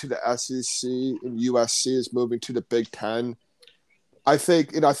moving to the SEC and USC is moving to the Big Ten. I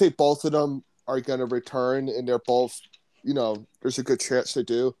think both of them are going to return, and they're both, there's a good chance they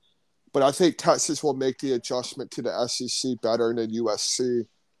do. But I think Texas will make the adjustment to the SEC better than USC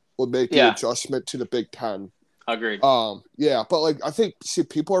will make the adjustment to the Big Ten. Agreed. Yeah, but like I think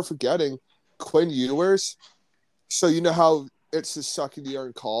people are forgetting Quinn Ewers. So you know how it's his second year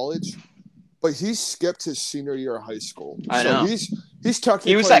in college, but he skipped his senior year of high school. I know. He's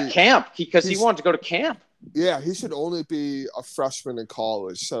technically he was at camp because he wanted to go to camp. Yeah, he should only be a freshman in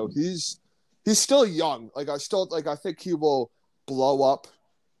college. So he's still young. Like I think he will blow up,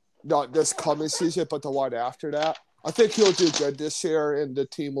 not this coming season, but the one after that. I think he'll do good this year, and the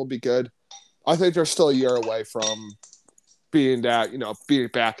team will be good. I think they're still a year away from being back in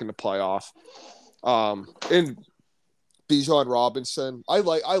the playoff. And Bijan Robinson, I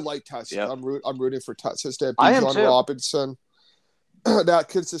like Texas. Yep. I'm rooting for Texas to have Bijan Robinson. That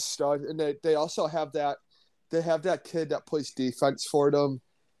kid's a stud, and they also have that. They have that kid that plays defense for them.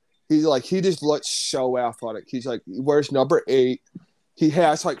 He just looks so athletic. He's like, he wears number 8. he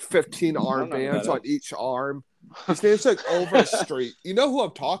has like 15 I don't know who armbands that on is. each arm. His name's like Overstreet. You know who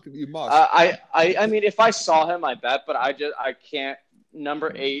I'm talking? You must. I mean, if I saw him, I bet, but I can't.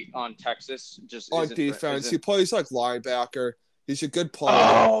 Number 8 on Texas just On isn't defense, he plays like linebacker. He's a good player.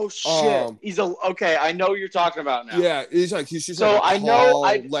 Oh shit! Okay. I know who you're talking about now. Yeah, he's just so like a I know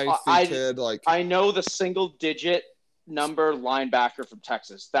lengthy kid. Like I know the single-digit number linebacker from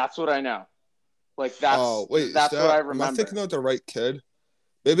Texas. That's what I know. Like that's what I remember. Am I thinking of the right kid?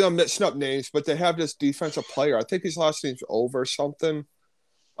 Maybe I'm mixing up names, but they have this defensive player. I think his last name's Over something.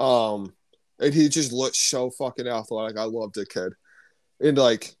 And he just looks so fucking athletic. I love the kid. And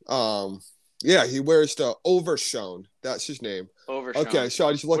like, yeah, he wears the Overshown. That's his name. Overshown. Okay, so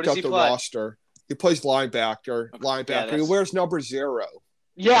I just looked up the roster. He plays linebacker. Okay. Linebacker. He wears number 0.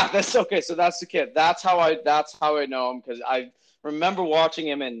 Yeah, that's okay. So that's the kid. That's how I know him, because I remember watching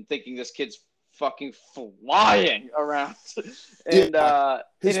him and thinking this kid's fucking flying around. And I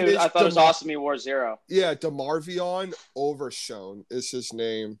thought it was awesome he wore 0. Yeah, DeMarvion Overshown is his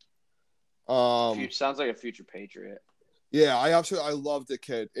name. Sounds like a future Patriot. Yeah, I love the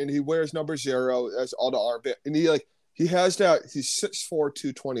kid, and he wears number 0 as all the armband, and he has that. He's 6'4",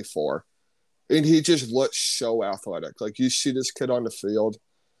 224, and he just looks so athletic. Like you see this kid on the field,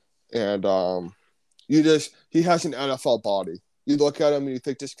 and he has an NFL body. You look at him and you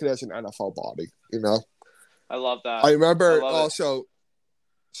think this kid has an NFL body. You know, I love that. I remember also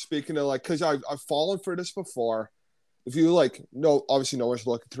speaking of like, because I've fallen for this before. If you obviously no one's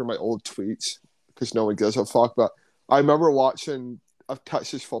looking through my old tweets because no one gives a fuck, but I remember watching a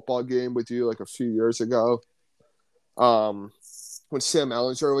Texas football game with you like a few years ago, when Sam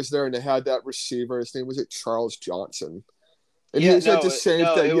Ellinger was there, and they had that receiver. His name was Charles Johnson, and he was like the same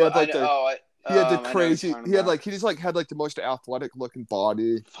thing. He had like he had the crazy. He had like had the most athletic looking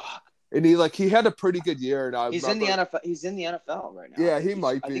body. Fuck. And he had a pretty good year. And he's in the NFL. He's in the NFL right now. Yeah, he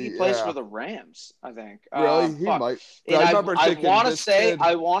might be. I think he plays for the Rams. I think. Really, he might. And I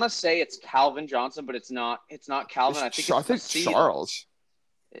want to say it's Calvin Johnson, but it's not. It's not Calvin. I think Charles.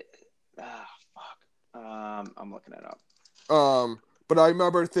 Fuck. I'm looking it up. But I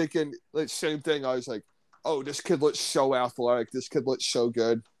remember thinking like same thing. I was like, oh, this kid looks so athletic. This kid looks so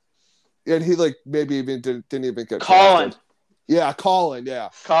good. And he like maybe even didn't even get drafted. Yeah, Colin. Yeah,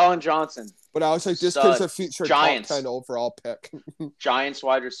 Colin Johnson. But I was like, this kid's a future top 10 overall pick. Giants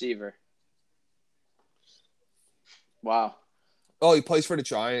wide receiver. Wow. Oh, he plays for the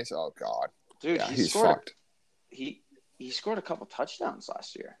Giants. Oh God, dude, yeah, he's fucked. He scored a couple touchdowns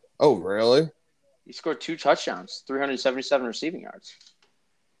last year. Oh, really? He scored 2 touchdowns, 377 receiving yards.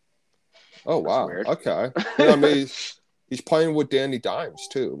 Oh wow. Weird. Okay. Yeah, I mean, he's playing with Danny Dimes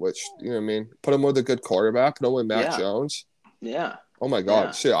too, which you know what I mean. Put him with a good quarterback. No with Mac Jones. Yeah. Oh my God!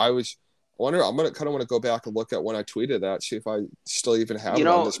 Yeah. Shit, I wonder. I'm gonna kind of want to go back and look at when I tweeted that, see if I still even have it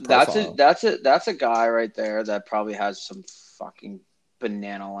on this profile. That's a guy right there that probably has some fucking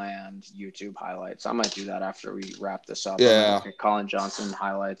banana land YouTube highlights. I might do that after we wrap this up. Yeah. Colin Johnson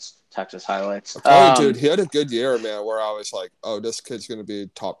highlights, Texas highlights. I'm telling you, dude, he had a good year, man. Where I was like, oh, this kid's gonna be a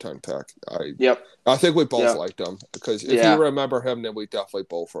top 10 pick. I think we both liked him because if you remember him, then we definitely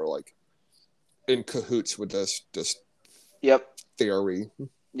both were like in cahoots with this. Theory.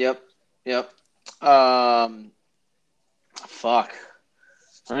 Yep. Fuck.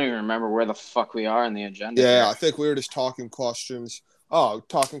 I don't even remember where the fuck we are in the agenda. Yeah, I think we were just talking questions. Oh,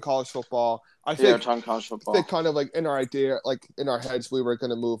 talking college football. I think talking college football. I think kind of like in our idea, like in our heads, we were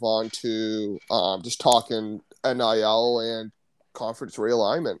going to move on to just talking NIL and conference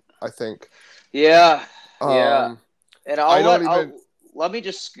realignment. I think. Yeah. And let me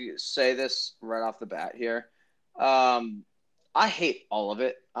just say this right off the bat here. I hate all of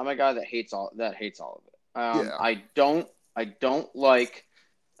it. I'm a guy that hates all of it. I don't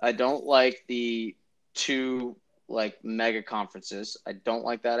like the 2 like mega conferences. I don't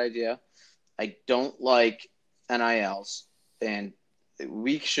like that idea. I don't like NILs, and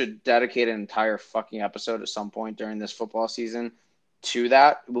we should dedicate an entire fucking episode at some point during this football season to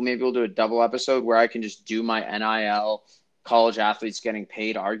that. Maybe we'll do a double episode where I can just do my NIL college athletes getting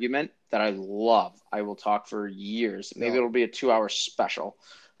paid argument that I love. I will talk for years. Maybe it'll be a 2-hour special.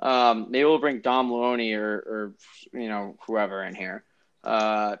 Maybe we'll bring Dom Maloney or whoever in here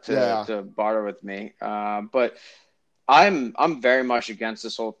to barter with me. But I'm very much against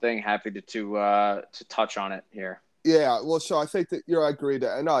this whole thing. Happy to touch on it here. Yeah, well, so I think that I agree.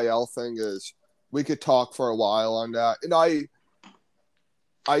 The NIL thing is we could talk for a while on that, and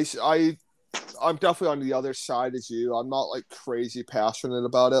I'm definitely on the other side as you. I'm not like crazy passionate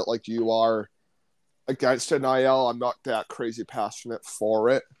about it like you are against NIL. I'm not that crazy passionate for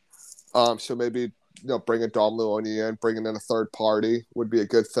it. So maybe bringing Dom Leone in, bringing in a third party would be a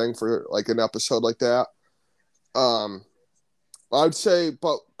good thing for like an episode like that. I'd say,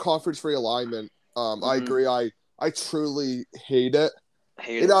 but conference realignment. I agree. I truly hate it.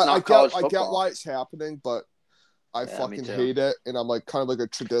 I get why it's happening, but I fucking hate it, and I'm like kind of like a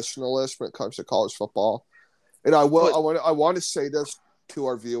traditionalist when it comes to college football. And I want to say this to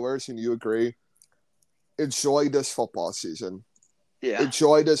our viewers, and you agree. Enjoy this football season. Yeah.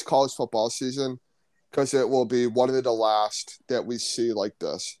 Enjoy this college football season because it will be one of the last that we see like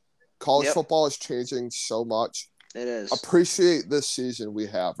this. College football is changing so much. It is. Appreciate this season we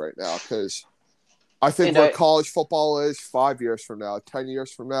have right now because I think college football is 5 years from now, 10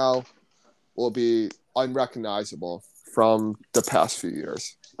 years from now, will be unrecognizable from the past few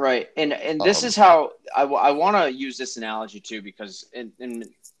years. Right. And this is how I want to use this analogy too, because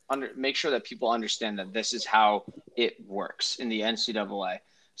make sure that people understand that this is how it works in the NCAA.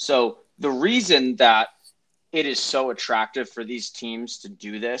 So the reason that it is so attractive for these teams to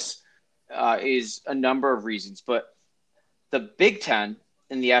do this is a number of reasons, but the Big Ten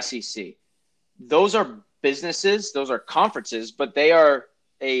and the SEC, those are businesses, those are conferences, but they are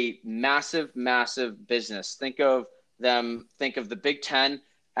a massive, massive business. Think of the Big Ten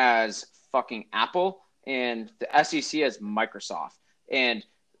as fucking Apple and the SEC as Microsoft. And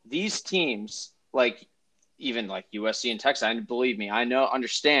these teams, like even like USC and Texas, and believe me,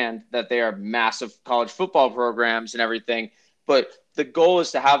 understand that they are massive college football programs and everything, but the goal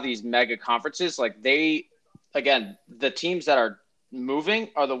is to have these mega conferences. Like the teams that are moving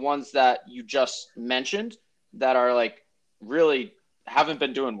are the ones that you just mentioned that are like really haven't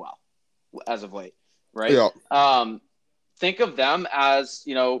been doing well as of late, right? Yeah. Think of them as,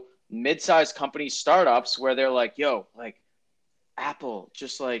 mid-sized company startups where they're like, yo, like Apple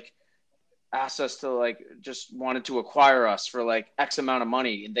just like asked us to like just wanted to acquire us for like X amount of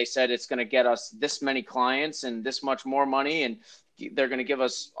money. And they said it's going to get us this many clients and this much more money. And they're going to give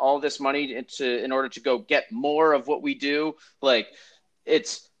us all this money in order to go get more of what we do. Like,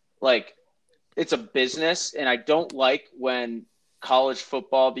 it's a business. And I don't like when college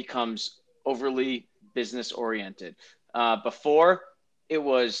football becomes overly business oriented. Before it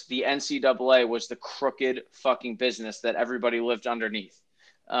was the NCAA was the crooked fucking business that everybody lived underneath.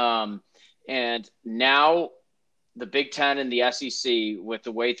 And now the Big Ten and the SEC, with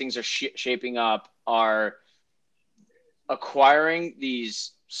the way things are shaping up, are acquiring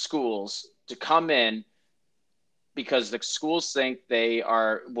these schools to come in because the schools think they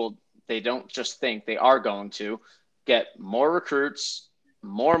don't just think, they are going to get more recruits,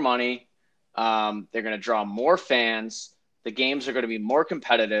 more money. They're going to draw more fans. The games are going to be more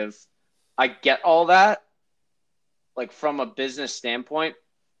competitive. I get all that, like from a business standpoint,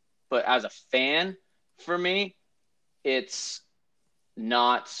 but as a fan, for me, it's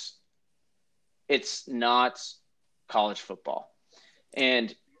not college football.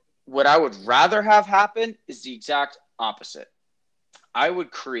 And what I would rather have happen is the exact opposite. I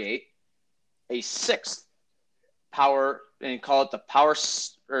would create a sixth power and call it the Power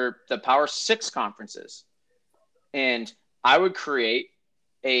 6 conferences. And I would create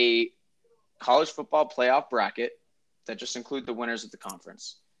a college football playoff bracket that just include the winners of the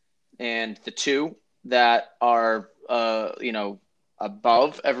conference. And the two that are,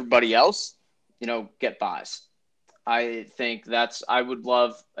 above everybody else, get buys. I think I would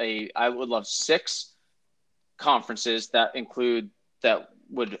love 6 conferences that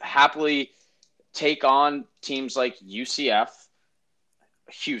would happily take on teams like UCF,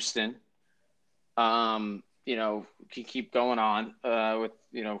 Houston, can keep going on with,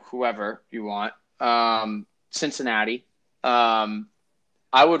 whoever you want, Cincinnati.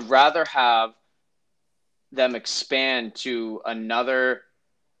 I would rather have them expand to another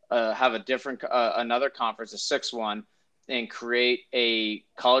conference, a 6th one, and create a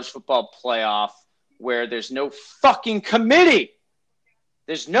college football playoff where there's no fucking committee.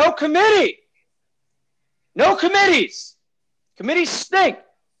 There's no committee. No committees. Committees stink.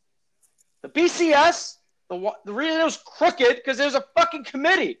 The BCS, the reason it was crooked because there's a fucking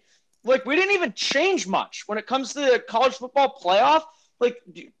committee. Like, we didn't even change much when it comes to the college football playoff. Like,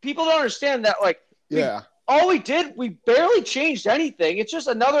 people don't understand that, like, we barely changed anything. It's just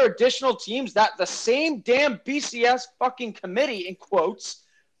another additional teams that the same damn BCS fucking committee, in quotes,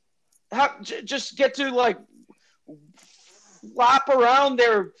 just get to, like, flap around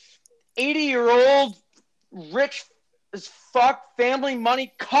their 80-year-old rich as fuck family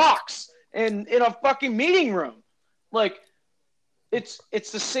money cocks in a fucking meeting room. Like, it's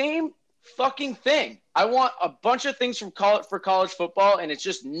the same fucking thing. I want a bunch of things for college football, and it's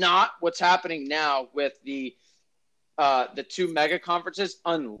just not what's happening now with the 2 mega conferences,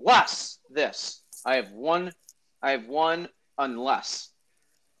 unless this. I have one. I have one unless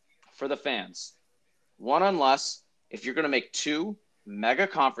for the fans. One unless if you're going to make two mega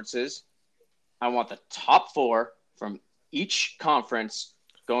conferences, I want the top four from each conference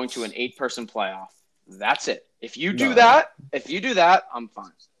going to an 8-person playoff. That's it. If you do that, I'm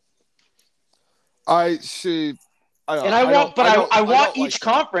fine. I see. I want each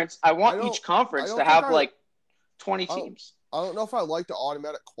conference. I want each conference to have like 20 teams. I don't know if I like the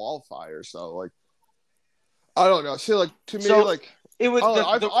automatic qualifiers though. Like, I don't know. See, like to me,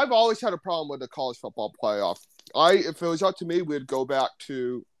 I've always had a problem with the college football playoff. If it was up to me, we'd go back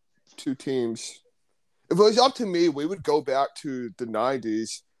to 2 teams. If it was up to me, we would go back to the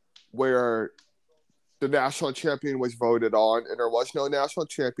 90s where the national champion was voted on and there was no national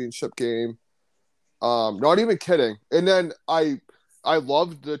championship game. Not even kidding. And then I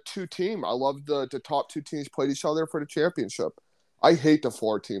loved the 2-team. I loved the top 2 teams played each other for the championship. I hate the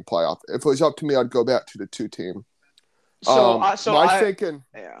 4-team playoff. If it was up to me, I'd go back to the 2-team. My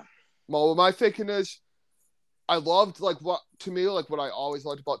thinking is I loved what I always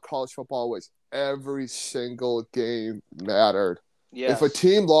liked about college football was every single game mattered. Yes. If a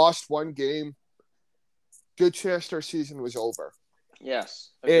team lost one game, good chance their season was over.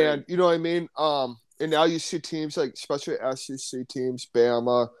 Yes. Agreed. And you know what I mean? And now you see teams like, especially SEC teams,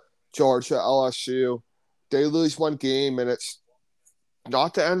 Bama, Georgia, LSU, they lose one game and it's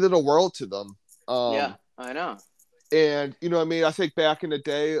not the end of the world to them. Yeah, I know. And, you know what I mean? I think back in the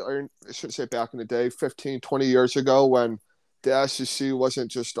day, or I shouldn't say back in the day, 15, 20 years ago when the SEC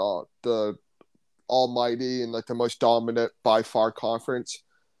wasn't just the almighty and like the most dominant by far conference.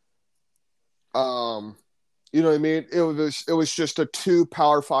 You know what I mean? It was just the 2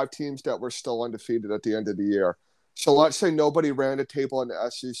 Power 5 teams that were still undefeated at the end of the year. So let's say nobody ran a table in the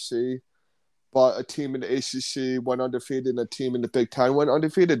SEC, but a team in the ACC went undefeated and a team in the Big Ten went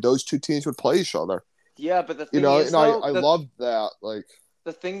undefeated. Those 2 teams would play each other. Yeah, but the thing is, I love that. Like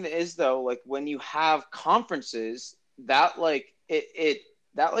the thing is, though, like when you have conferences, that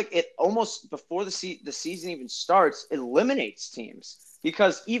it almost before the season even starts eliminates teams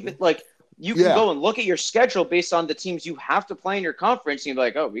because even like. You can go and look at your schedule based on the teams you have to play in your conference. And you're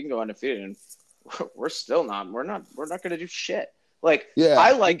like, oh, we can go undefeated, and we're still not. We're not going to do shit. Like,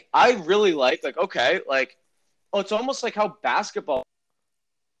 I really like, okay, like, it's almost like how basketball,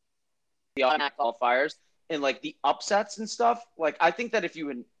 the automatic qualifiers and like the upsets and stuff. Like, I think that if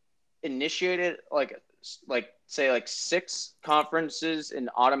you initiated like say like 6 conferences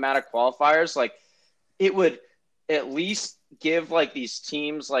and automatic qualifiers, like it would at least give like these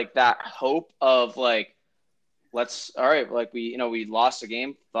teams like that hope of like, we lost a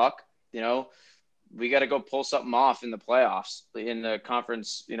game. Fuck, we got to go pull something off in the playoffs, in the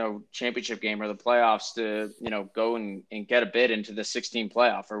conference, championship game or the playoffs to, go and get a bid into the 16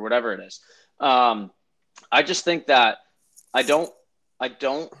 playoff or whatever it is. I just think that I don't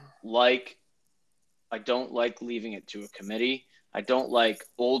like leaving it to a committee. I don't like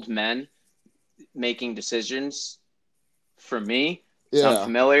old men making decisions. For me, sound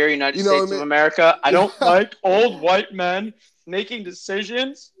familiar? United States of America. I don't like old white men making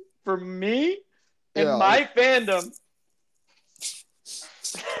decisions for me and my fandom.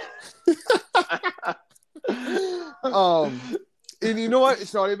 And you know what?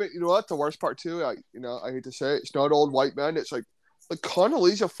 It's not even. You know what? The worst part too. I hate to say it. It's not old white men. It's like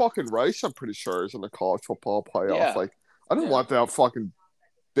Condoleezza fucking Rice. I'm pretty sure is in the college football playoff. Yeah. Like, I don't want that fucking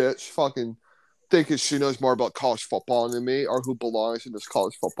bitch fucking thinking she knows more about college football than me or who belongs in this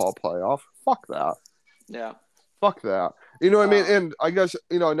college football playoff. Fuck that. Yeah. Fuck that. You know what I mean? And I guess,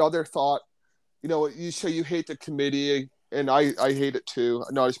 another thought, you say you hate the committee, and I hate it too.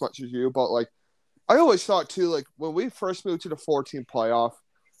 Not as much as you, but like, I always thought too, like when we first moved to the 14 playoff,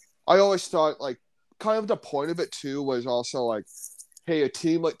 I always thought like kind of the point of it too was also like, hey, a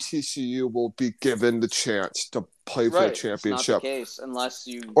team like TCU will be given the chance to play for the championship. It's not the case unless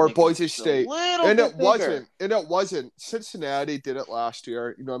you or Boise State, and it wasn't. Cincinnati did it last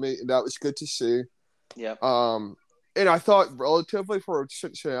year. You know what I mean? And that was good to see. Yeah. And I thought relatively for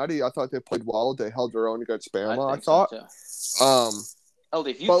Cincinnati, I thought they played well. They held their own against Bama. I thought. So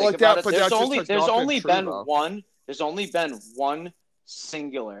Eldy, if you think about it, there's only been one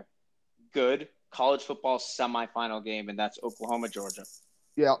singular good college football semifinal game, and that's Oklahoma, Georgia.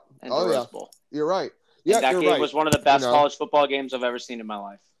 Yeah. And the Rose Bowl. You're right. Yeah, and that game was one of the best college football games I've ever seen in my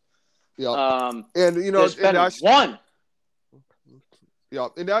life. Yeah. And there's been one. Yeah,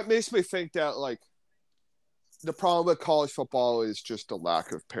 and that makes me think that like the problem with college football is just the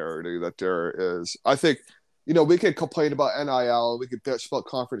lack of parity that there is. I think we can complain about NIL, we could bitch about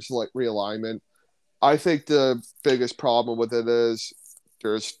conference like realignment. I think the biggest problem with it is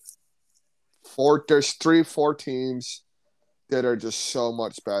there's There's 3-4 teams that are just so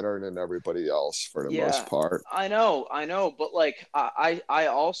much better than everybody else for the most part. I know, but like I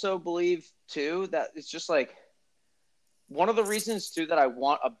also believe too that it's just like one of the reasons too that I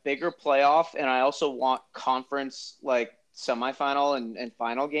want a bigger playoff and I also want conference like semifinal and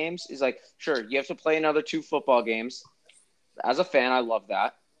final games is like sure you have to play another 2 football games. As a fan, I love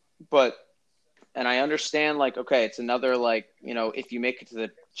that, but and I understand like okay, it's another like if you make it to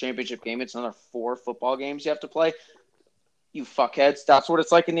the championship game, it's another 4 football games you have to play. You fuckheads. That's what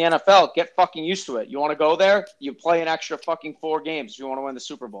it's like in the NFL. Get fucking used to it. You want to go there? You play an extra fucking 4 games if you want to win the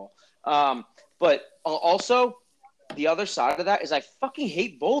Super Bowl. But also, the other side of that is I fucking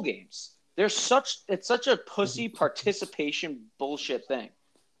hate bowl games. It's such a pussy participation bullshit thing.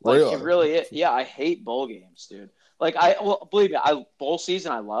 Like really? It really is. Yeah, I hate bowl games, dude. Like believe me, bowl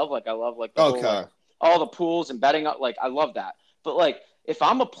season I love. Like I love like the whole, like, all the pools and betting. Like I love that. But like if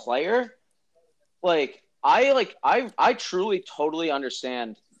I'm a player, like I truly totally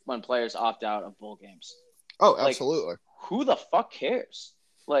understand when players opt out of bowl games. Oh, absolutely. Like, who the fuck cares?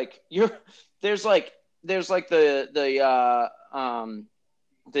 Like there's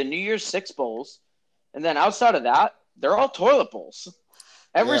the New Year's Six bowls, and then outside of that, they're all toilet bowls.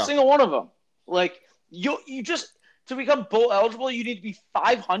 Every single one of them. Like you just to become bowl eligible, you need to be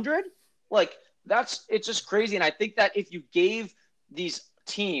 500. Like it's just crazy. And I think that if you gave these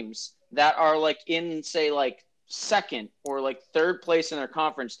teams that are like in say like second or like third place in their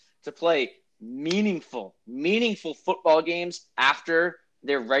conference to play meaningful football games after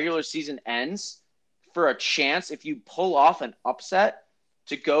their regular season ends for a chance, if you pull off an upset,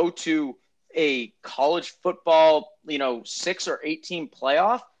 to go to a college football 6 or 8 team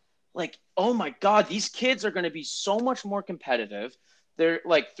playoff, like oh my god, these kids are going to be so much more competitive. They're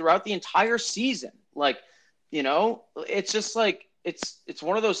like throughout the entire season, like it's just like it's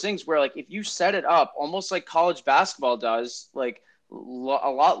one of those things where like if you set it up almost like college basketball does, like a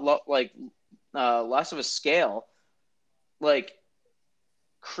lot less of a scale, like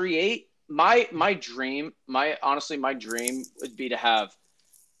create my dream would be to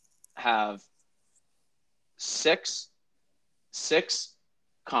have six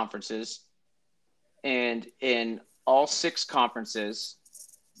conferences, and in all 6 conferences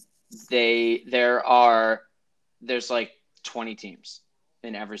there's like 20 teams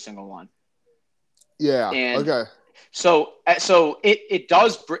in every single one. Yeah. And okay. So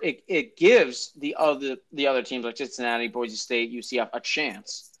it gives the other teams like Cincinnati, Boise State, UCF a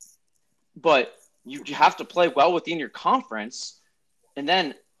chance, but you have to play well within your conference, and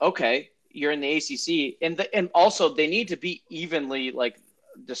then okay, you're in the ACC, and also they need to be evenly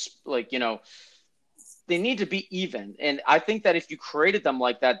they need to be even, and I think that if you created them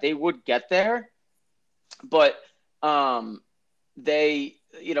like that, they would get there, but it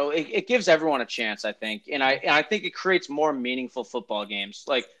gives everyone a chance, I think, and I think it creates more meaningful football games.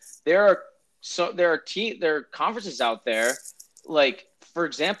 Like there are conferences out there, like for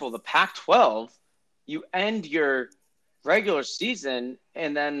example, the Pac-12. You end your regular season,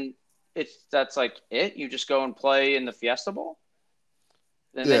 and then that's like it. You just go and play in the Fiesta Bowl,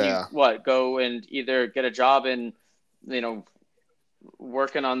 and then you go and either get a job in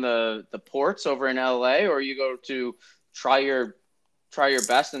working on the ports over in LA, or you go to try your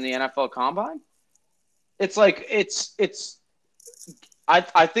best in the NFL Combine. It's like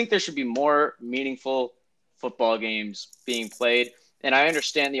I think there should be more meaningful football games being played, and I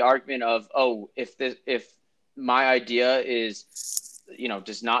understand the argument of if my idea is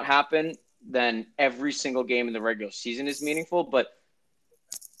does not happen, then every single game in the regular season is meaningful, but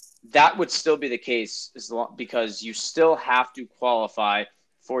that would still be the case because you still have to qualify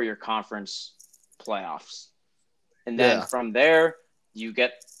for your conference playoffs. And then from there, you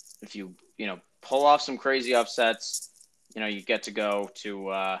get, if you pull off some crazy upsets, you get to go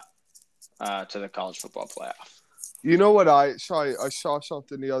to the college football playoff. You know what I saw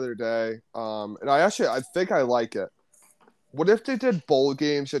something the other day, and I think I like it. What if they did bowl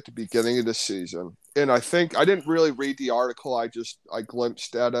games at the beginning of the season? And I think I didn't really read the article. I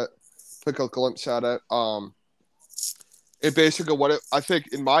glimpsed at it, took a glimpse at it. It basically I think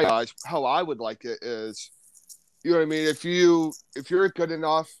in my eyes, how I would like it is, you know what I mean? If you're good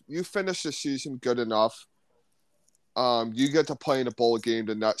enough, you finish the season good enough, you get to play in a bowl game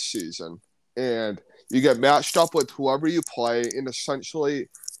the next season, and you get matched up with whoever you play, and essentially,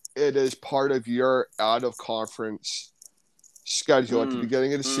 it is part of your out of conference schedule at the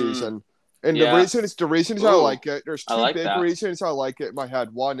beginning of the season. And the reasons I like it, there's 2 big reasons I like it in my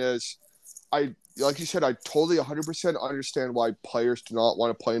head. One is, like you said, I totally 100% understand why players do not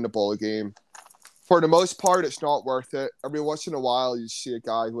want to play in the bowl game For the most part, it's not worth it. Every once in a while, you see a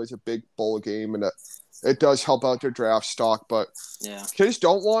guy who has a big bowl game, and it does help out their draft stock. But kids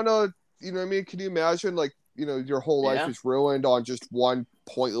don't want to, you know what I mean? Can you imagine, like, you know, your whole life is ruined on just one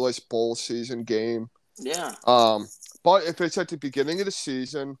pointless bowl season game? Yeah. But if it's at the beginning of the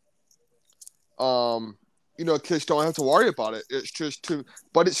season, you know, kids don't have to worry about it. It's just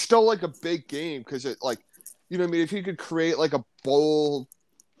but it's still like a big game because it, like, you know what I mean? If you could create like a bowl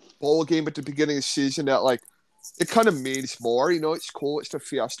game at the beginning of the season that, like, it kind of means more, you know, it's cool. It's the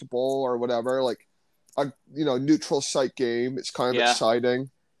Fiesta Bowl or whatever, like a, you know, neutral site game. It's kind of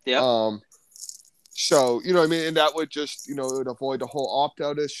exciting. Yeah. So, you know what I mean? And that would just, you know, it would avoid the whole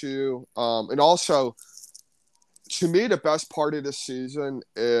opt-out issue. And also, to me, the best part of the season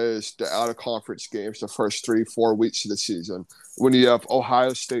is the out-of-conference games, the first 3-4 weeks of the season, when you have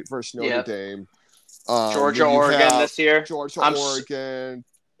Ohio State versus Notre Dame. Georgia, Oregon this year. Oregon.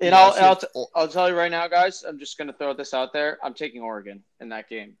 And I'll tell you right now, guys, I'm just going to throw this out there. I'm taking Oregon in that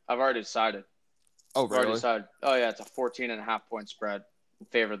game. I've already decided. Oh, really? Already decided. Oh, yeah, it's a 14.5-point spread in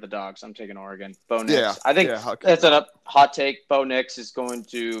favor of the Dogs. I'm taking Oregon. Bo Nix. Yeah, I think that's a hot take. Bo Nix is going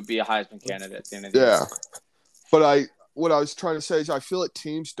to be a Heisman candidate at the end of the year. Yeah. But what I was trying to say is I feel like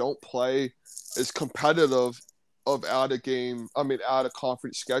teams don't play as competitive of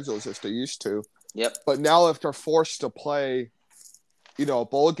out-of-conference schedules as they used to. Yep. But now if they're forced to play, you know, a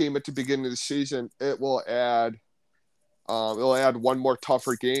bowl game at the beginning of the season, it will add one more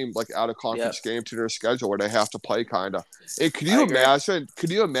tougher game, like out-of-conference game to their schedule where they have to play kind of. And could you imagine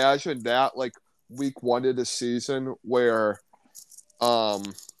that, like, week 1 of the season where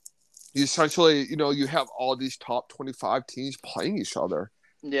you essentially, you know, you have all these top 25 teams playing each other.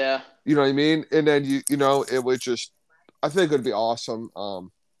 Yeah. You know what I mean? And then you know, it would just, I think it would be awesome.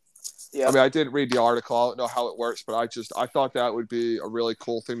 I mean, I didn't read the article. I don't know how it works, but I thought that would be a really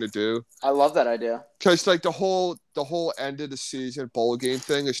cool thing to do. I love that idea. Because, like, the whole end of the season bowl game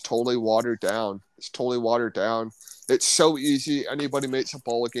thing is totally watered down. It's so easy. Anybody makes a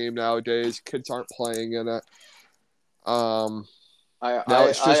bowl game nowadays. Kids aren't playing in it. I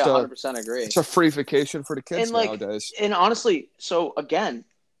 100% agree. It's a free vacation for the kids nowadays. And honestly, so again,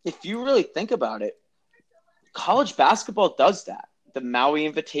 if you really think about it, college basketball does that. The Maui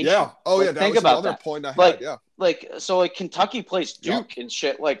Invitational. Yeah. Oh, like, yeah. That was another point I had. Yeah. So Kentucky plays Duke and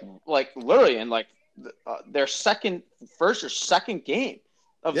shit. Like literally in their first or second game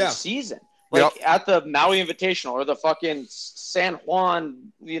of the season. At the Maui Invitational or the fucking San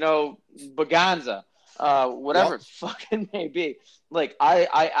Juan, you know, Baganza, whatever it fucking may be. Like,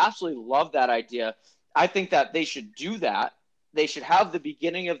 I absolutely love that idea. I think that they should do that. They should have the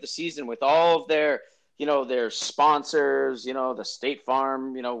beginning of the season with all of their, you know, their sponsors, you know, the State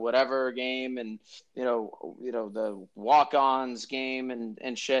Farm, you know, whatever game, and you know the walk-ons game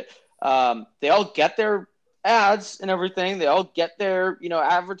and shit. They all get their ads and everything. They all get their, you know,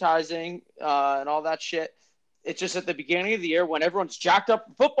 advertising and all that shit. It's just at the beginning of the year when everyone's jacked up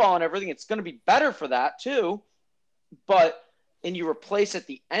for football and everything, it's going to be better for that too. And you replace at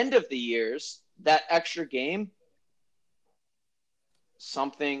the end of the years that extra game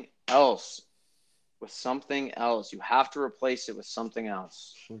something else. With something else. You have to replace it with something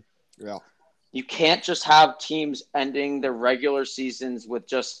else. Yeah. You can't just have teams ending their regular seasons with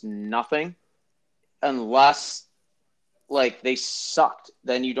just nothing unless, like, they sucked.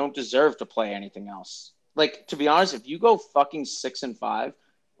 Then you don't deserve to play anything else. Like, to be honest, if you go fucking 6-5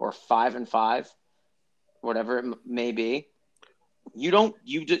 or 5-5, whatever it may be, your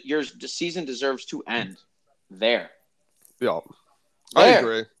season deserves to end there. Yeah. I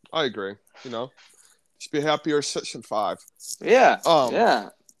agree. You know? Just be happier 6-5. Yeah. Yeah.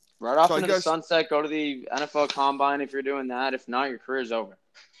 Right off into the sunset, go to the NFL Combine if you're doing that. If not, your career's over.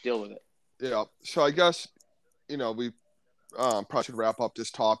 Deal with it. Yeah. So I guess, you know, we probably should wrap up this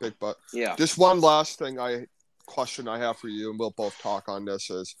topic, but just one last question I have for you, and we'll both talk on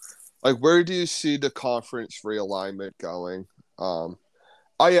this, is, like, where do you see the conference realignment going? I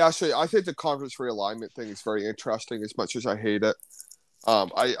think the conference realignment thing is very interesting, as much as I hate it.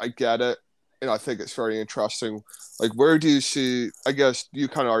 I get it. And I think it's very interesting. Like, where do you see, I guess you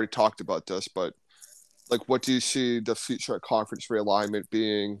kind of already talked about this, but, like, what do you see the future of conference realignment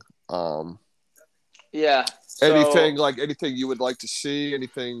being? Anything you would like to see?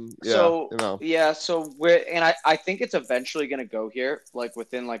 Anything? Yeah. So, you know. Yeah. So I think it's eventually going to go here, like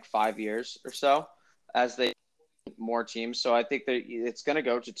within like 5 years or so, as they more teams. So I think that it's going to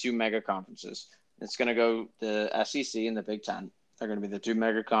go to 2 mega conferences. It's going to go the SEC and the Big Ten. They're going to be the 2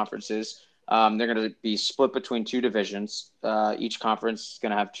 mega conferences. They're going to be split between 2 divisions. Each conference is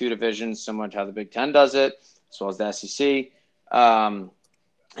going to have 2 divisions, similar to how the Big Ten does it, as well as the SEC. And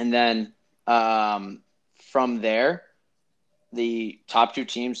then From there, the top two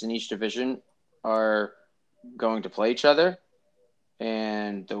teams in each division are going to play each other,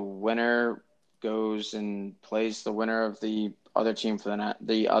 and the winner goes and plays the winner of the other team for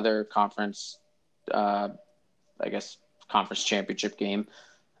the other conference, I guess, conference championship game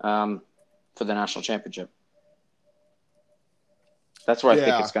for the national championship. That's where I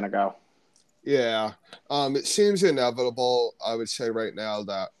think it's going to go. Yeah. It seems inevitable, I would say right now,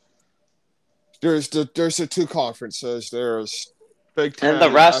 that there's the two conferences. There's Big Ten and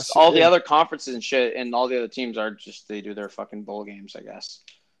the rest, all the other conferences and shit, and all the other teams are just they do their fucking bowl games, I guess.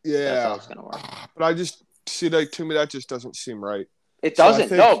 Yeah, that's how it's gonna work. But I just see that to me that just doesn't seem right. It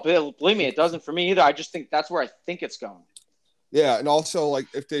doesn't. No, believe me, it doesn't for me either. I just think that's where I think it's going. Yeah, and also like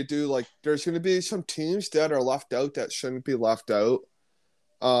if they do, like there's going to be some teams that are left out that shouldn't be left out.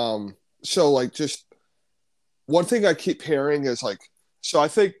 So like just one thing I keep hearing is like, so I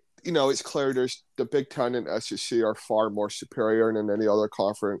think it's clear there's the Big Ten and SEC are far more superior than any other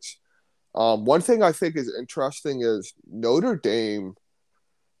conference. One thing I think is interesting is Notre Dame.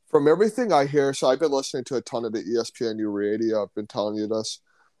 From everything I hear, so I've been listening to a ton of the ESPNU radio. I've been telling you this.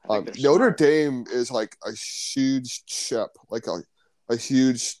 Notre Dame is like a huge chip, like a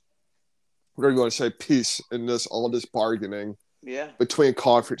huge, whatever you want to say, piece in all this bargaining between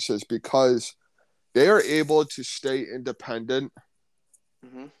conferences, because they are able to stay independent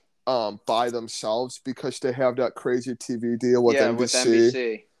by themselves because they have that crazy TV deal with NBC. With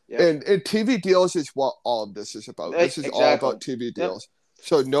NBC. Yep. And TV deals is what all of this is about. This is all about TV deals. Yep.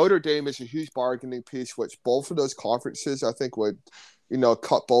 So Notre Dame is a huge bargaining piece, which both of those conferences, I think, would,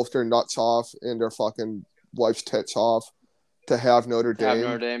 cut both their nuts off and their fucking wife's tits off to have Notre Dame. Have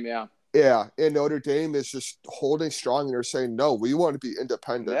Notre Dame, yeah. Yeah, and Notre Dame is just holding strong, and they're saying, no, we want to be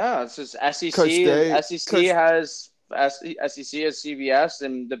independent. Yeah, it's just SEC. SEC has CBS,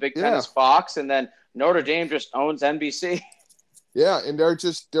 and the Big Ten is Fox, and then Notre Dame just owns NBC. Yeah, and they're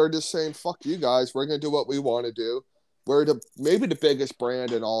just saying, fuck you guys, we're going to do what we want to do. We're maybe the biggest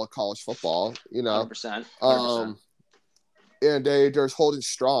brand in all of college football, 100%. And they're holding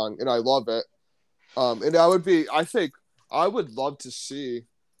strong, and I love it. And I would love to see.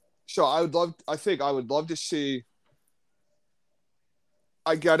 So I would love to see.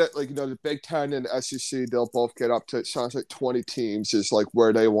 I get it, like the Big Ten and SEC, they'll both get up to, it sounds like 20 teams is like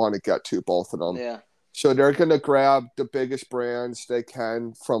where they want to get to, both of them. Yeah. So they're gonna grab the biggest brands they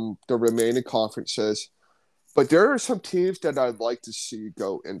can from the remaining conferences. But there are some teams that I'd like to see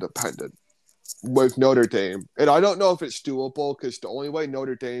go independent with Notre Dame. And I don't know if it's doable, because the only way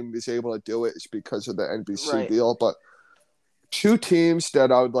Notre Dame is able to do it is because of the NBC deal. But two teams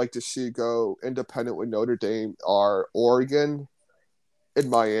that I would like to see go independent with Notre Dame are Oregon and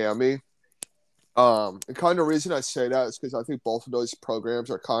Miami. And kind of the reason I say that is because I think both of those programs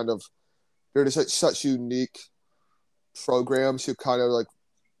are they're just like such unique programs who kind of like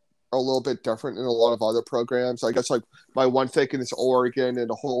are a little bit different than a lot of other programs. I guess like my one thinking is Oregon and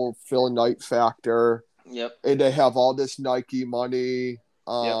the whole Phil Knight factor. Yep. And they have all this Nike money.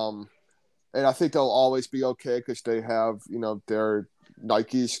 And I think they'll always be okay because they have, their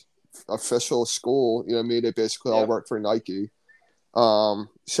Nike's official school. You know what I mean? They basically all work for Nike.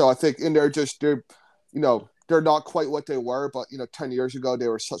 So I think, and they're not quite what they were, but 10 years ago they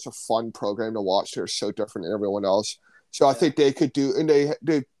were such a fun program to watch. They're so different than everyone else. So I think they could do, and they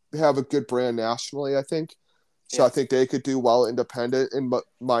have a good brand nationally, I think. So I think they could do well independent. And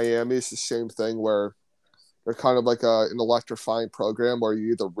Miami is the same thing, where they're kind of like an electrifying program where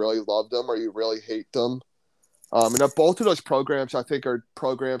you either really love them or you really hate them. And both of those programs, I think, are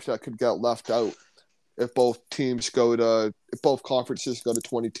programs that could get left out if both conferences go to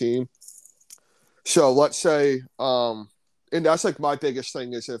 20 team. So let's say, and that's like my biggest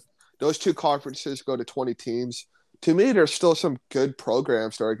thing is if those two conferences go to 20 teams, to me, there's still some good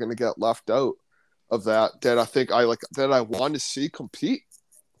programs that are going to get left out of that I think that I want to see compete.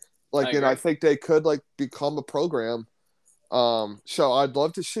 And I think they could become a program. So I'd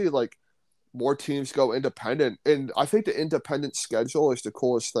love to see more teams go independent. And I think the independent schedule is the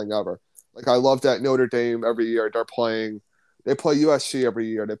coolest thing ever. I love that Notre Dame every year they play USC every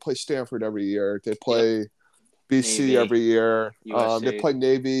year. They play Stanford every year. They play BC Navy, every year. They play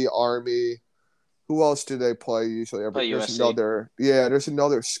Navy, Army. Who else do they play usually every year? There's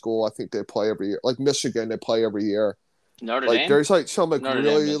another school I think they play every year. Like Michigan, they play every year. Notre Dame? There's some Notre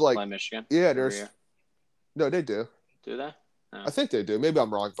really Dame play Michigan. Yeah, no, they do. Do they? No. I think they do. Maybe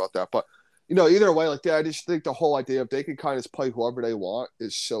I'm wrong about that, but either way, I just think the whole idea of they can kind of play whoever they want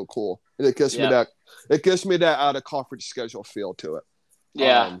is so cool, and it gives me that. It gives me that out of conference schedule feel to it.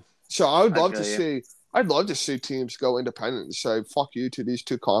 Yeah. So I'd love to see teams go independent and say "fuck you" to these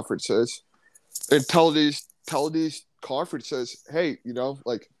two conferences. and tell these conferences, hey,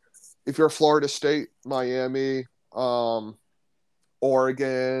 like if you're Florida State, Miami,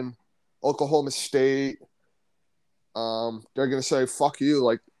 Oregon, Oklahoma State, they're gonna say, fuck you,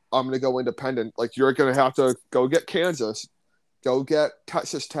 like I'm gonna go independent. Like you're gonna have to go get Kansas, go get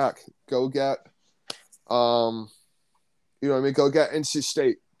Texas Tech, go get what I mean, go get NC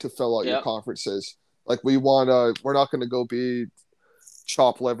State to fill out your conferences. Like we're not gonna go be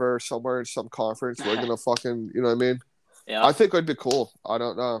chop liver somewhere in some conference. We're gonna fucking, you know what I mean? Yeah. I think it'd be cool. I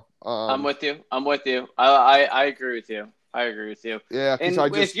don't know. I'm with you. I agree with you. Yeah, and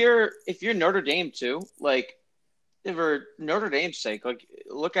if you're Notre Dame too, like for Notre Dame's sake, like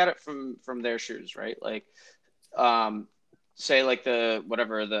look at it from their shoes, right? Like, say like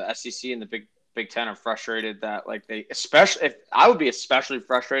the SEC and the Big Ten are frustrated that like I would be especially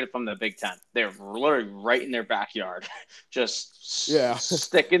frustrated from the Big Ten. They're literally right in their backyard, just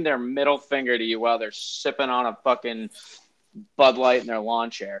sticking their middle finger to you while they're sipping on a fucking Bud Light in their lawn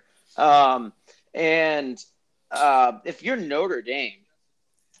chair. If you're Notre Dame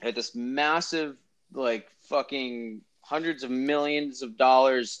at this massive, like fucking hundreds of millions of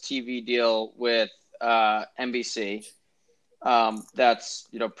dollars TV deal with NBC, that's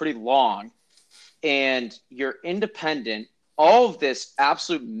pretty long, and you're independent, all of this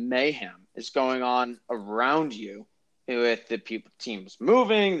absolute mayhem is going on around you with the teams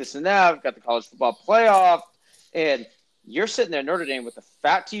moving, this and that. We've got the college football playoff, and you're sitting there, Notre Dame, with a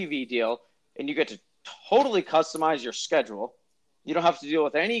fat TV deal, and you get to totally customize your schedule. You don't have to deal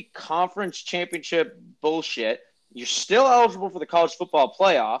with any conference championship bullshit. You're still eligible for the college football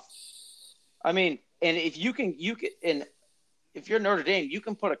playoff. I mean, and if if you're Notre Dame, you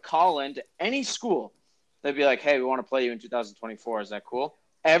can put a call in to any school. They'd be like, hey, we want to play you in 2024. Is that cool?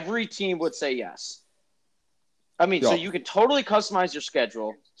 Every team would say yes. I mean, so you can totally customize your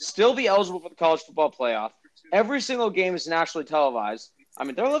schedule, still be eligible for the college football playoff. Every single game is nationally televised. I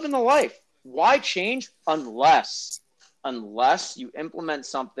mean, they're living the life. Why change unless you implement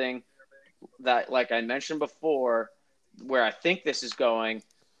something that, like I mentioned before, where I think this is going,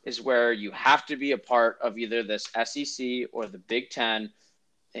 is where you have to be a part of either this SEC or the Big Ten,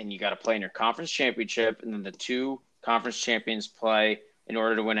 and you got to play in your conference championship, and then the two conference champions play in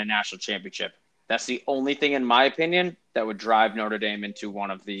order to win a national championship. That's the only thing, in my opinion, that would drive Notre Dame into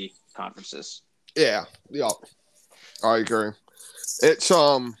one of the conferences. Yeah, I agree. It's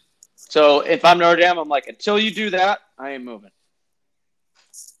So if I'm Notre Dame, I'm like, until you do that, I ain't moving.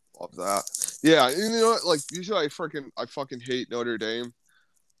 Love that. Yeah, you know what? Like usually I fucking hate Notre Dame.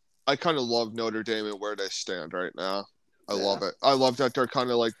 I kind of love Notre Dame and where they stand right now. I love it. I love that they're kind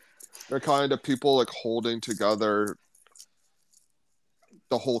of people like holding together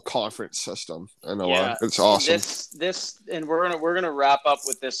the whole conference system in a way. It's awesome. This and we're gonna wrap up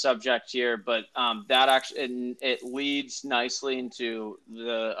with this subject here, but that actually it leads nicely into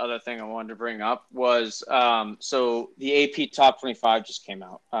the other thing I wanted to bring up was so the AP Top 25 just came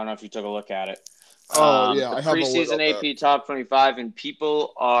out. I don't know if you took a look at it. The I have preseason AP Top 25, and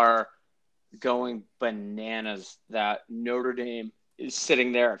people are going bananas that Notre Dame is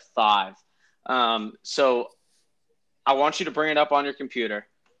sitting there at 5. So I want you to bring it up on your computer,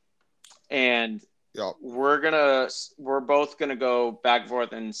 and we're both gonna go back and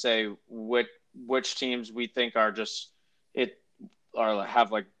forth and say which teams we think are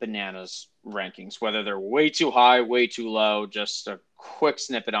have like bananas rankings, whether they're way too high, way too low. Just a quick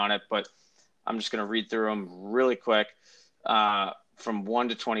snippet on it, but I'm just gonna read through them really quick from 1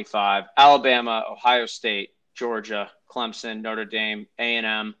 to 25: Alabama, Ohio State, Georgia, Clemson, Notre Dame,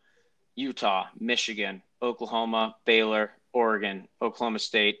 A&M, Utah, Michigan, Oklahoma, Baylor, Oregon, Oklahoma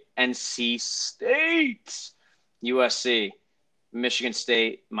State, NC State, USC, Michigan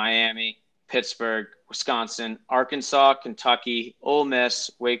State, Miami, Pittsburgh, Wisconsin, Arkansas, Kentucky, Ole Miss,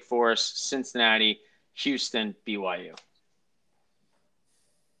 Wake Forest, Cincinnati, Houston, BYU.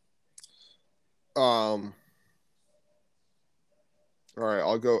 All right,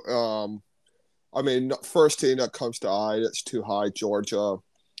 I'll go. I mean, first team that comes to eye that's too high, Georgia.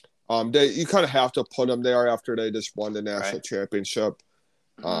 You kind of have to put them there after they just won the national championship.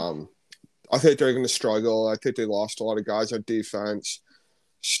 I think they're going to struggle. I think they lost a lot of guys on defense.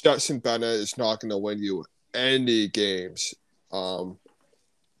 Stetson Bennett is not going to win you any games, and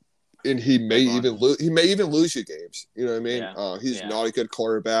he may even lose you games. You know what I mean? He's not a good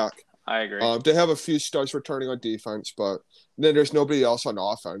quarterback. I agree. They have a few studs returning on defense, but then there's nobody else on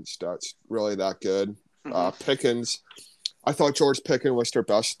offense that's really that good. Pickens. I thought George Pickens was their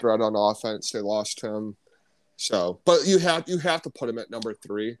best threat on offense. They lost him. So, but you have to put him at number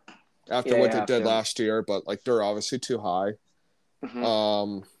 3 after what they did last year. But like they're obviously too high.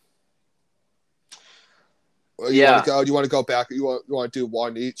 You Yeah. want to go? You want to go back? You want to do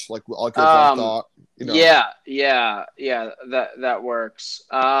one each? Like I'll give one Um, thought. yeah. That works.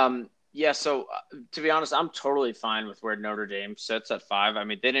 Yeah. So to be honest, I'm totally fine with where Notre Dame sits at 5. I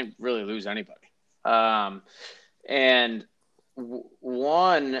mean, they didn't really lose anybody. And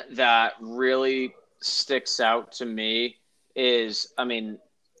one that really sticks out to me is, I mean,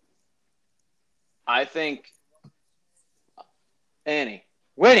 I think Annie,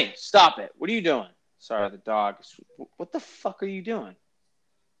 Winnie, stop it! What are you doing? Sorry, the dog. What the fuck are you doing?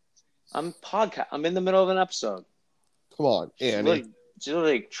 I'm in the middle of an episode. Come on, Annie. She's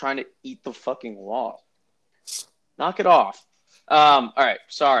literally trying to eat the fucking wall. Knock it off. All right.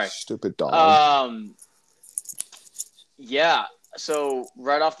 Sorry. Stupid dog. Yeah. So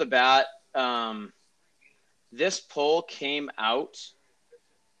right off the bat, this poll came out.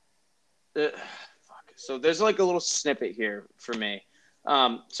 So there's like a little snippet here for me.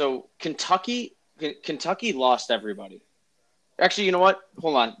 So Kentucky lost everybody. Actually, you know what?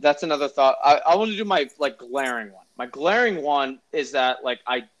 Hold on. That's another thought. I want to do my like glaring one. My glaring one is that like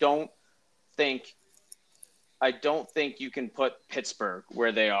I don't think you can put Pittsburgh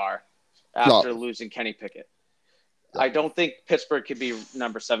where they are after losing Kenny Pickett. I don't think Pittsburgh could be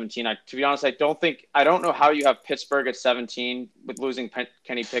number 17. To be honest, I don't know how you have Pittsburgh at 17 with losing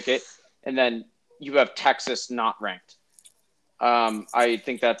Kenny Pickett, and then you have Texas not ranked. I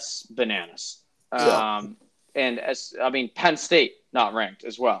think that's bananas. And Penn State not ranked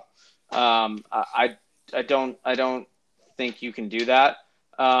as well. I don't think you can do that.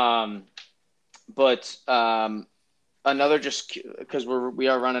 But another, just because we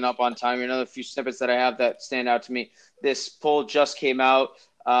are running up on time, another few snippets that I have that stand out to me. This poll just came out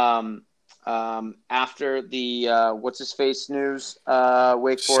after the what's his face news,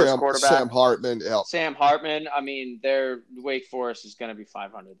 Wake Forest quarterback Sam Hartman. Yeah. Sam Hartman. I mean, their Wake Forest is going to be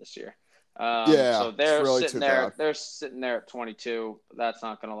 500 this year. So they're really sitting there. Bad. They're sitting there at 22. That's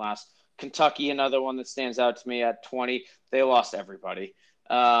not going to last. Kentucky, another one that stands out to me at 20. They lost everybody.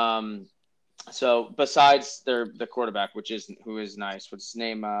 So besides the quarterback, who is nice. What's his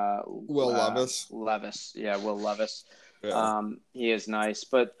name? Will Levis. Yeah, Will Levis. Yeah. He is nice,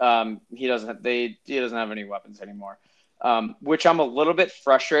 but he doesn't have any weapons anymore. Which I'm a little bit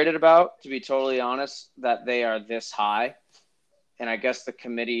frustrated about, to be totally honest, that they are this high. And I guess the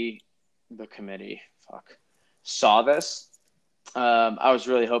committee saw this. I was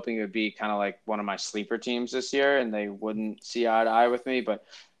really hoping it would be kind of like one of my sleeper teams this year, and they wouldn't see eye to eye with me. But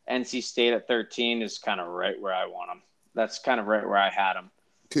NC State at 13 is kind of right where I want them. That's kind of right where I had them.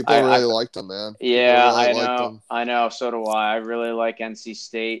 People really liked them, man. Yeah, I know. So do I. I really like NC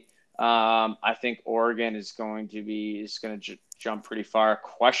State. I think Oregon is going to jump pretty far.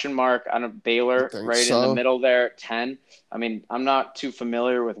 Question mark on Baylor right in the middle there at 10. I mean, I'm not too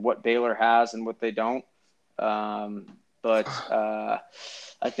familiar with what Baylor has and what they don't. But I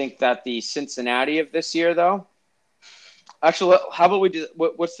think that the Cincinnati of this year, though. Actually, how about we do?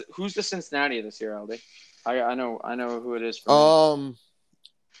 Who's the Cincinnati of this year, Eldy? I know who it is. For me.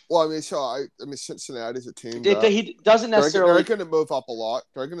 Well, I mean, Cincinnati's a team. He doesn't necessarily. They're going to move up a lot.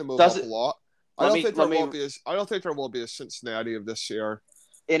 I don't think there will be a Cincinnati of this year.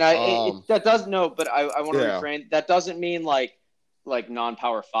 And that doesn't know, but I want to refrain. That doesn't mean like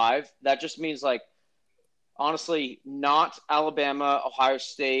non-power 5. That just means like. Honestly, not Alabama, Ohio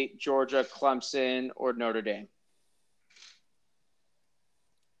State, Georgia, Clemson, or Notre Dame.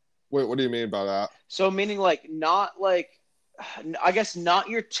 Wait, what do you mean by that? So meaning I guess not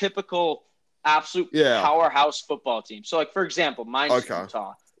your typical absolute powerhouse football team. So like, for example, mine's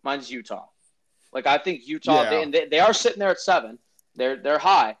Utah. Like I think Utah, they are sitting there at 7. They're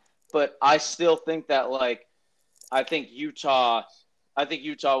high, but I still think that I think Utah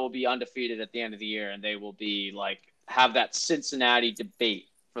will be undefeated at the end of the year, and they will be have that Cincinnati debate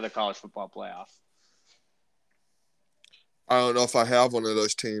for the college football playoff. I don't know if I have one of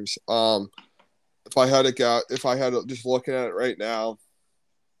those teams. If I had just looking at it right now,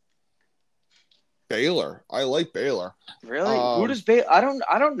 Baylor. I like Baylor. Really? Who does Baylor? I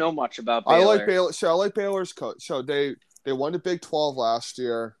don't know much about Baylor. I like Baylor. So I like Baylor's coach. So they won the Big 12 last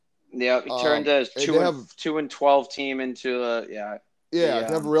year. Yeah, he turned a 2-12 team into they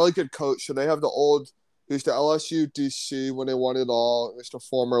have a really good coach. So they have who's the LSU DC when they won it all. There's the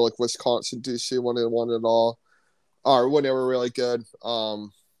former Wisconsin DC when they won it all, or when they were really good. They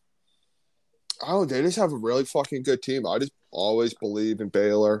just have a really fucking good team. I just always believe in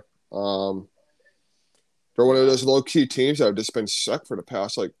Baylor. They're one of those low key teams that have just been sick for the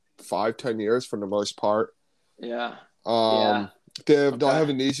past 5-10 years for the most part. Yeah. They'll have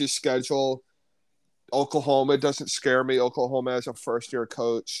an easy schedule. Oklahoma doesn't scare me. Oklahoma has a first-year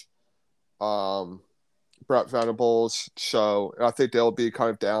coach. Bryce Brett Venables. So I think they'll be kind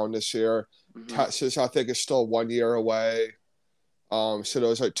of down this year. Mm-hmm. Texas, I think, is still 1 year away. So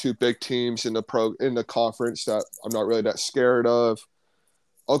those like two big teams in the conference that I'm not really that scared of.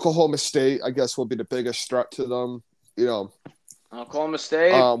 Oklahoma State, I guess, will be the biggest threat to them. Oklahoma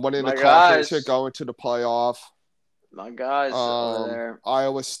State, winning the my conference guys. and going to the playoff. My guys over there.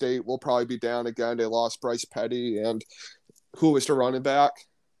 Iowa State will probably be down again. They lost Bryce Petty and who was the running back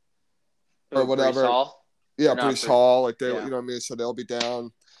or whatever. Breece Hall? Yeah, Breece Hall. Like yeah. You know what I mean? So they'll be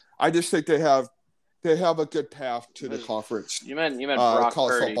down. I just think they have a good path to the conference. You meant Brock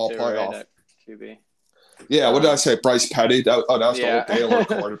college Purdy football too, playoff. Right, at QB. Yeah, what did I say? Bryce Petty? That was the old Baylor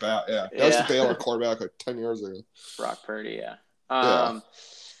quarterback. Yeah, that was the Baylor quarterback like 10 years ago. Brock Purdy, yeah.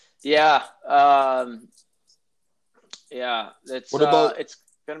 It's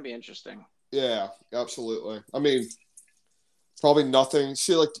going to be interesting. Yeah, absolutely. I mean, probably nothing.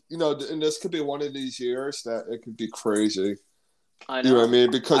 See, and this could be one of these years that it could be crazy. I know. You know what I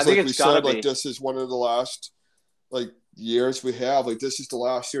mean? Because like we said, this is one of the last years we have. Like this is the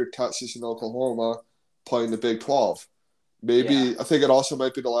last year Texas and Oklahoma playing the Big 12. Maybe I think it also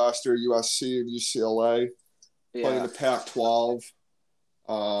might be the last year USC and UCLA playing the Pac-12.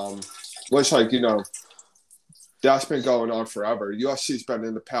 Which that's been going on forever. USC's been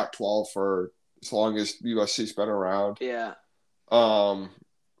in the Pac-12 for as long as USC's been around. Yeah.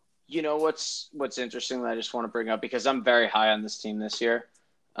 You know what's interesting that I just want to bring up because I'm very high on this team this year,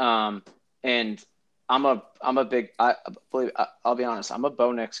 and I'm a big. I'll be honest. I'm a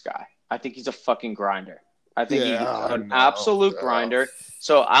Bo Nix guy. I think he's a fucking grinder. I think he's an absolute grinder.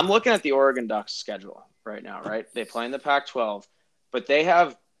 So I'm looking at the Oregon Ducks schedule right now. Right, they play in the Pac-12, but they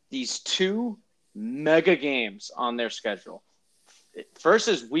have these two mega games on their schedule. First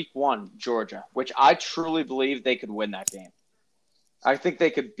is week 1, Georgia, which I truly believe they could win that game. I think they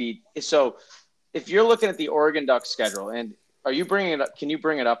could beat. So if you're looking at the Oregon Ducks schedule, and are you bringing it up? Can you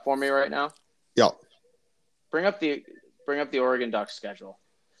bring it up for me right now? Yeah. Bring up the Oregon Ducks schedule.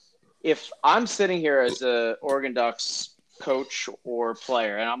 If I'm sitting here as a Oregon Ducks coach or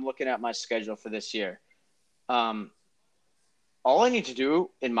player, and I'm looking at my schedule for this year, all I need to do,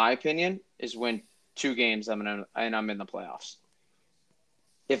 in my opinion, is win 2 games, and I'm in the playoffs.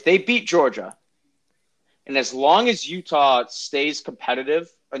 If they beat Georgia, and as long as Utah stays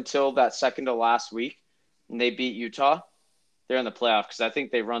competitive until that second to last week, and they beat Utah, they're in the playoff because I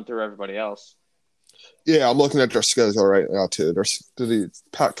think they run through everybody else. Yeah, I'm looking at their schedule right now too. The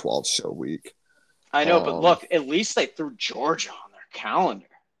Pac-12 is so weak. I know, but look, at least they threw Georgia on their calendar,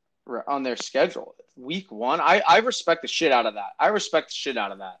 on their schedule. Week 1, I respect the shit out of that.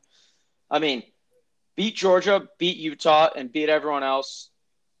 I mean, beat Georgia, beat Utah, and beat everyone else.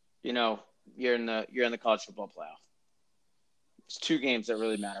 You're in the college football playoff. It's 2 games that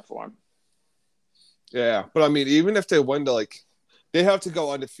really matter for them. Yeah, but I mean, even if they win they have to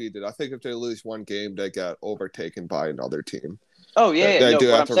go undefeated. I think if they lose 1 game, they get overtaken by another team. Oh yeah, they do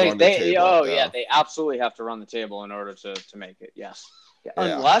have to run the table. They absolutely have to run the table in order to make it. Yes,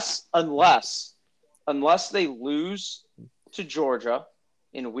 unless they lose to Georgia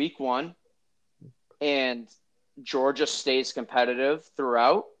in week 1, and Georgia stays competitive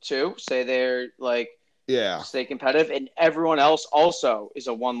throughout too. Say they're stay competitive, and everyone else also is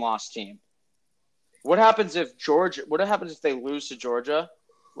a 1-loss team. What happens if they lose to Georgia,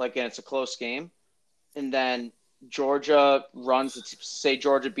 and it's a close game, and then Georgia say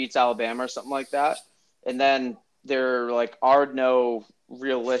Georgia beats Alabama or something like that, and then there are no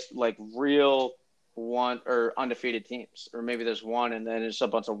real one or undefeated teams, or maybe there's one and then there's a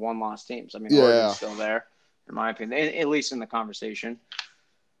bunch of 1-loss teams. I mean, Oregon's still there, in my opinion, at least in the conversation.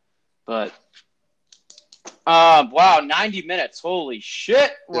 But wow, 90 minutes! Holy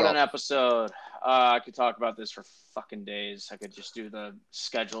shit! What an episode! I could talk about this for fucking days. I could just do the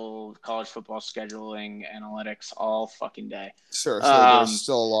college football scheduling, analytics all fucking day. Sure. There's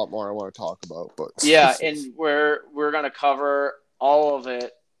still a lot more I want to talk about, but yeah, and we're gonna cover all of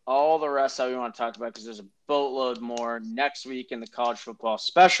it, all the rest that we want to talk about because there's a boatload more next week in the college football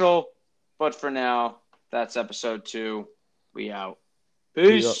special. But for now, that's episode 2. We out.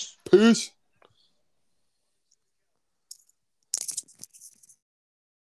 Peace. Peace.